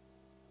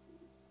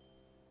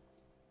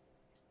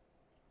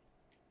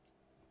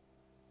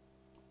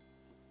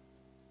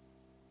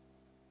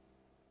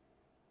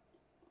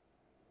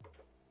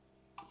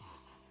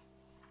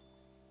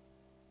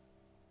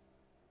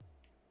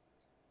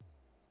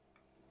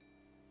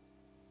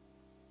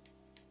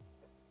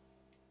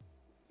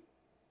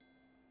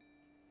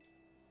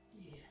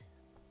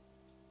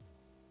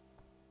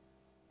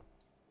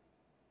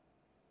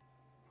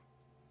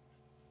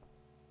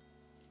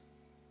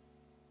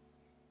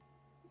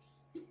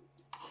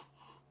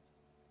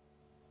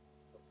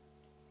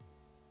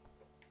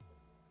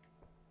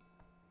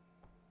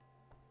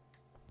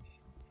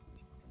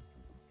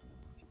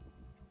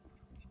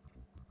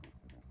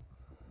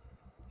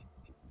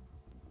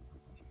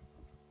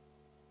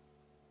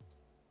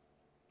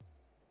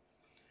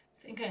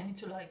 I think I need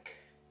to like...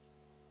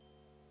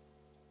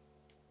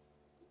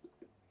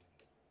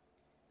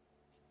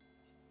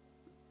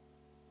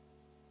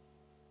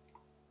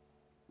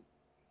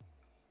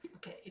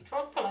 Okay, it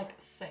worked for like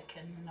a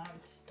second and now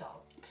it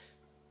stopped.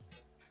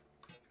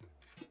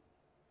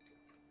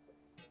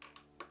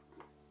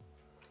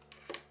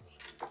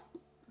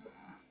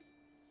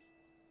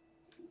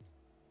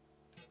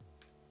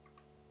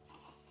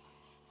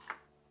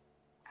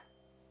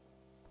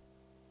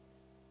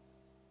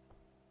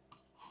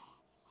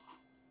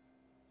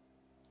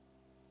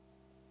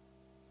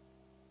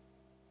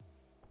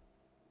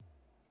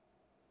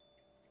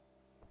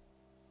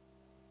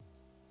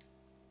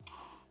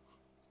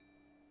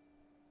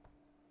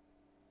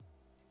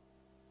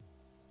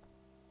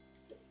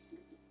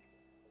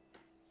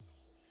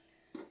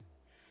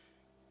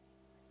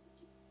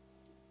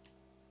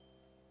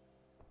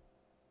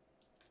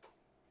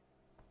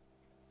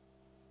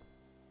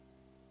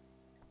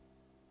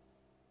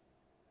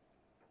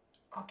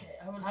 Okay,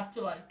 I will have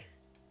to like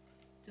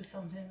do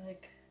something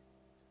like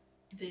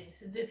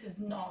this. This is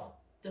not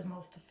the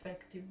most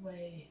effective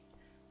way,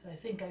 so I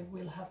think I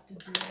will have to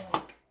do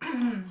like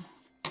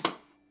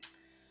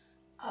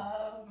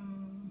I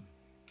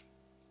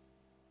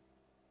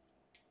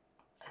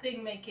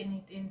think making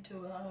it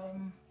into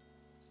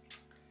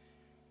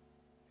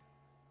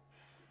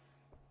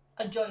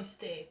a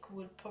joystick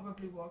would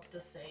probably work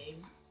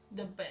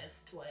the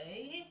best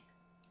way.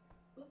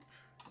 Oops.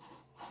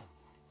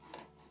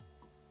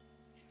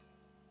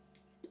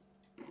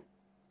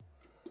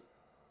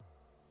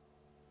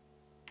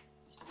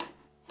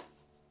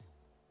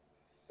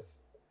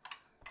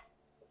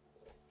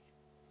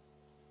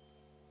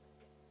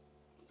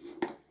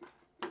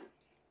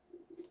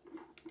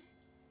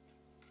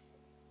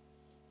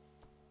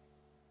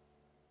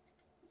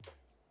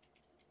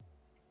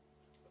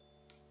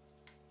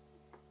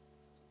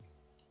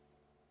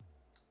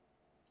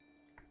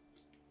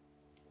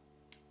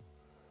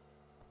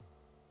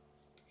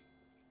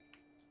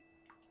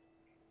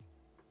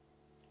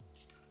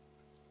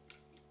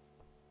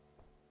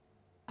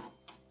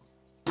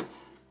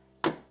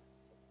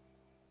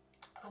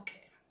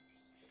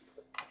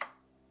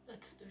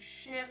 let's do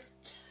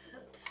shift,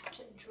 let's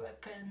change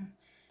weapon,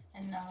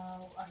 and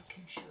now I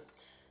can shoot.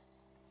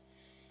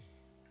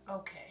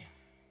 Okay.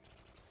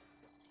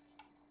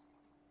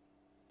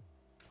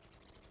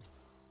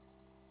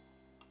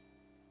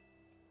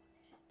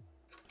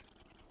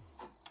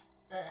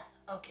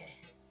 Okay.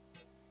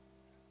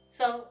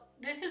 So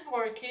this is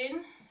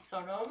working,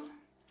 sort of.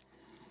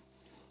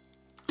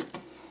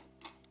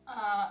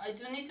 I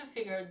do need to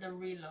figure the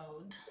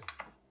reload.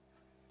 I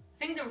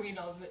think the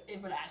reload,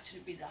 it will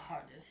actually be the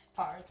hardest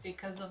part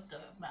because of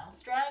the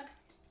mouse drag.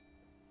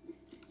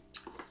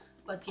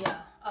 But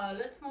yeah,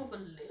 let's move a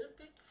little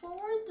bit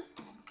forward.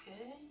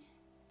 Okay.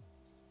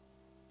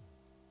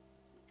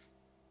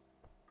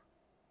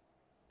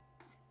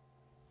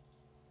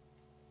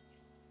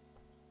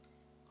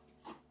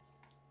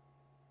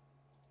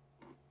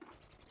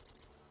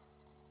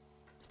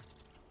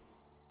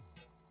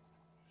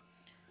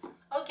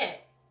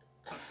 Okay.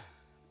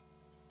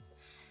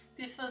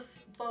 This was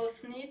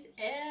both neat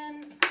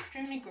and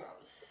extremely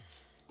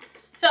gross.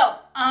 So,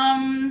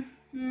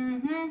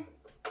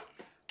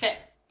 okay.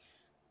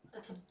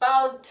 It's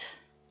about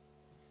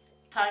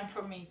time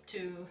for me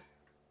to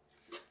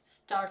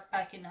start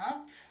packing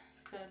up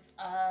because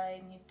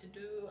I need to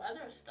do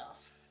other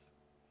stuff.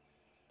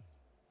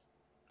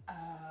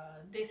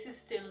 This is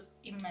still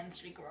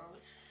immensely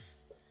gross.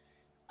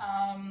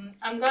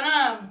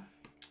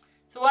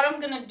 So what I'm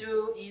gonna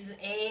do is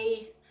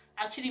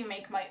actually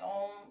make my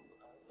own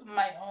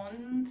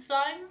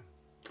slime,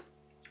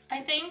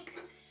 I think,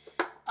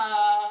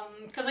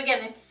 because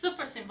again, it's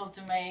super simple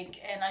to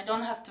make and I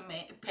don't have to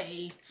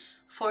pay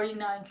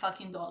 $49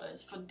 fucking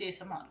for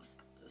this amount of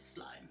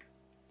slime.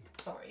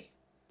 Sorry,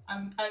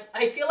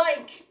 I feel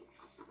like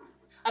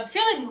I'm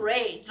feeling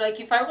rage. Like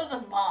if I was a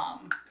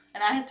mom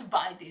and I had to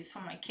buy this for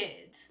my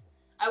kids,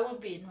 I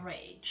would be in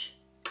rage.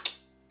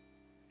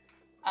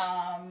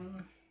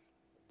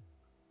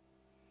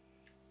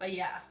 But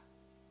yeah,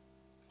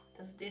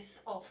 does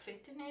this all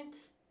fit in it?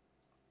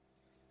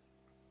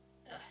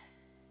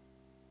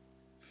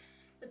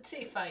 Let's see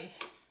if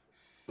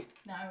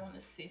now I want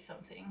to see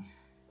something.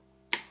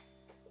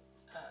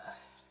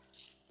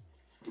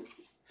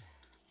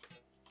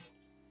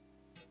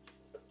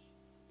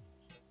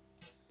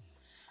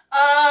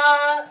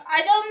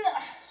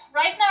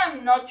 Right now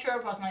I'm not sure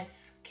about my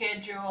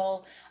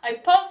schedule.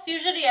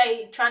 Usually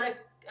I try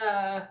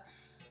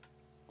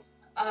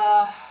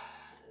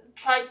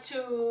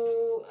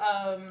to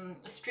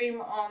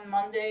stream on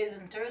Mondays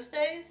and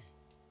Thursdays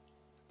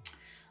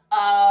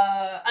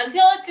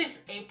until at least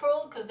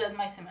April, because then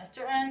my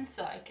semester ends,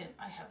 so I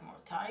have more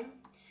time.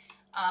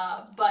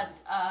 I'll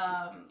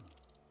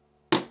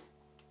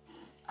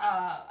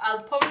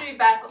probably be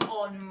back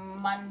on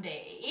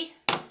Monday,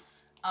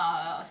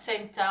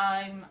 same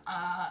time,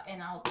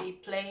 and I'll be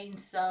playing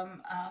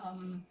some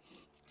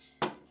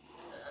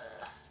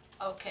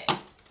okay,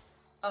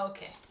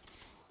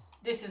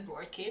 this is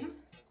working.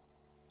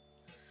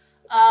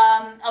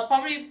 I'll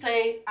probably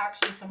play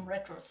actually some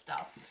retro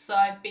stuff. So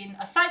I've been,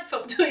 aside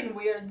from doing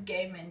weird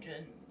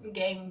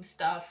game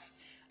stuff,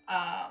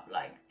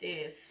 like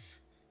this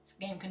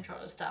game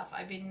controller stuff,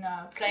 I've been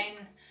playing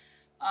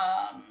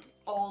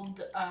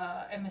old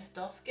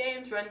MS-DOS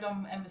games,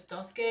 random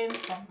MS-DOS games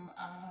from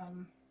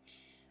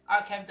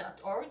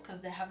archive.org,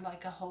 because they have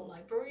like a whole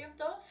library of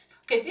those.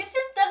 Okay,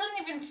 doesn't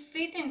even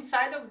fit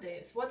inside of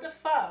this. What the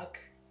fuck?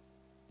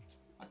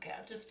 Okay,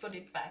 I'll just put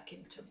it back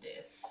into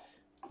this.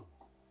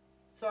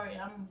 Sorry,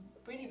 I'm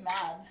really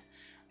mad.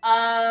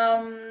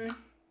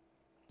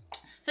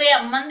 So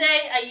yeah,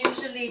 Monday I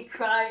usually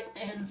try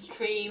and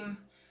stream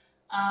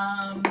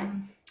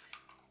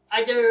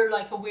either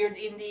like a weird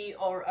indie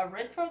or a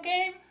retro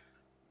game.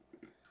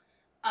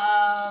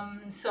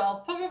 So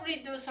I'll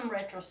probably do some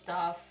retro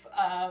stuff.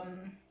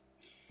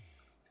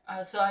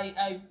 So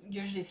I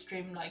usually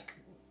stream like,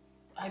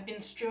 I've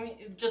been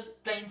streaming,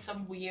 just playing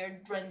some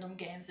weird random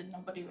games that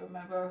nobody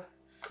remember.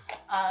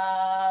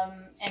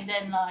 And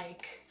then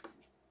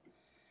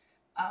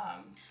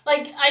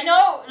I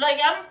know, like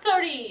I'm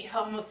 30,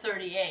 almost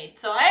 38,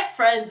 so I have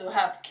friends who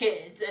have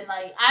kids, and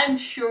like I'm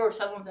sure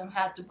some of them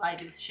had to buy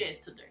this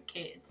shit to their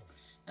kids,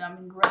 and I'm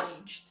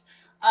enraged.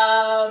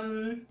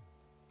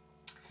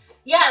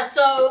 Yeah,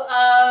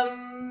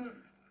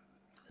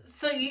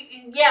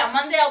 yeah,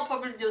 Monday I'll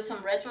probably do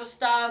some retro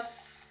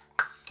stuff,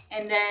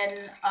 and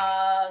then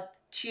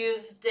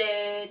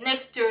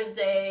next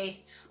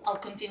Thursday I'll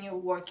continue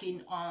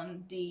working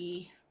on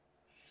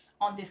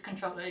this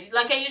controller.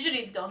 Like I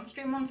usually don't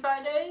stream on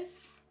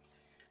Fridays,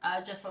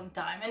 just on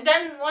time. And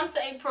then once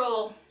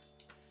April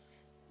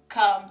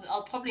comes,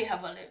 I'll probably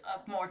have a little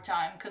more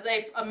time, because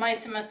my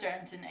semester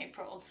ends in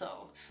April,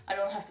 so I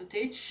don't have to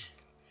teach,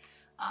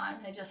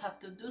 and I just have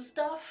to do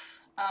stuff.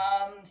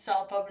 So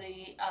I'll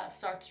probably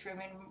start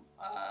streaming,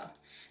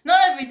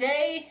 not every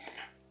day,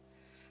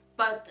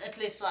 but at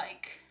least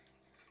like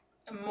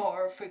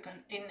more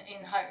frequent,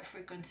 in higher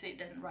frequency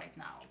than right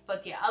now.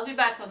 But yeah, I'll be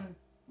back on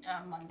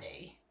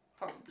Monday.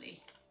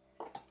 Probably.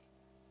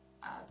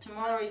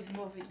 Tomorrow is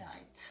movie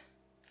night,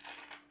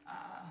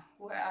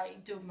 where I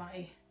do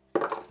my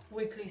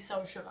weekly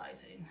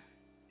socializing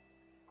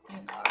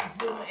in our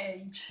Zoom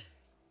age.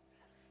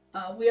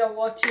 We are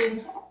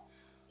watching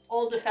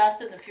all the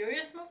Fast and the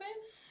Furious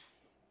movies.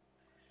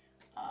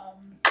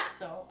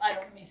 So I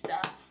don't miss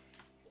that.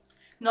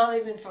 Not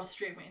even for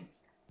streaming.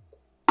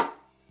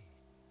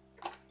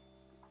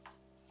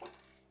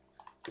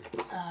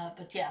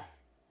 But yeah.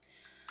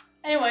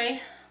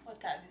 Anyway, what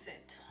time is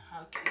it?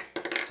 Okay.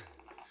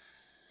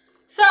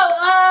 So,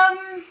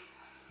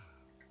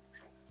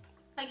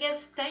 I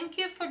guess thank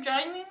you for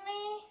joining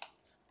me.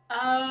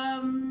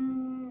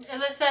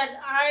 As I said,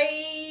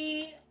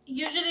 I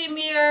usually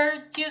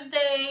mirror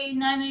Tuesday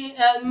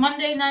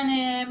Monday 9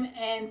 a.m.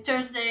 and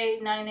Thursday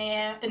 9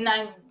 a.m.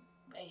 9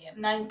 a.m.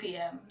 9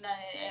 p.m. 9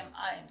 a.m.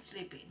 I am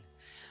sleeping.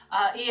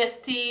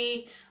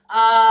 EST.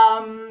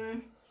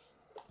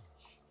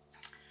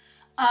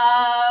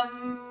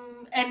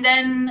 And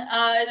then,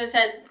 as I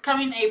said,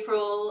 coming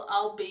April,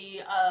 I'll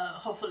be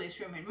hopefully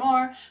streaming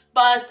more.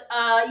 But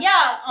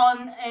yeah,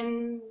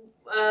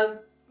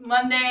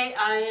 Monday,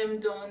 I am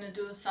going to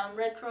do some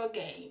retro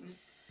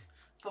games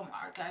from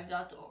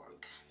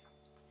archive.org.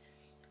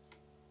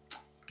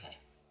 Okay.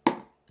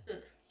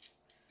 Ugh.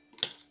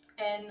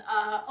 And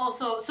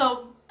also,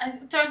 so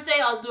Thursday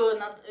I'll do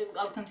another.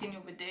 I'll continue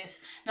with this.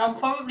 Now,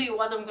 probably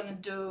what I'm gonna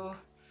do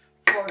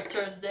for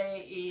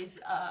Thursday is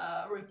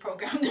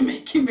reprogram the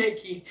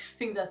Makey. I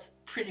think that's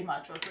pretty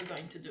much what we're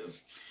going to do.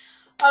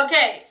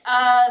 Okay,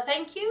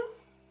 thank you,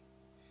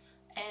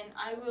 and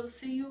I will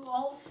see you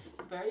all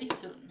very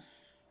soon.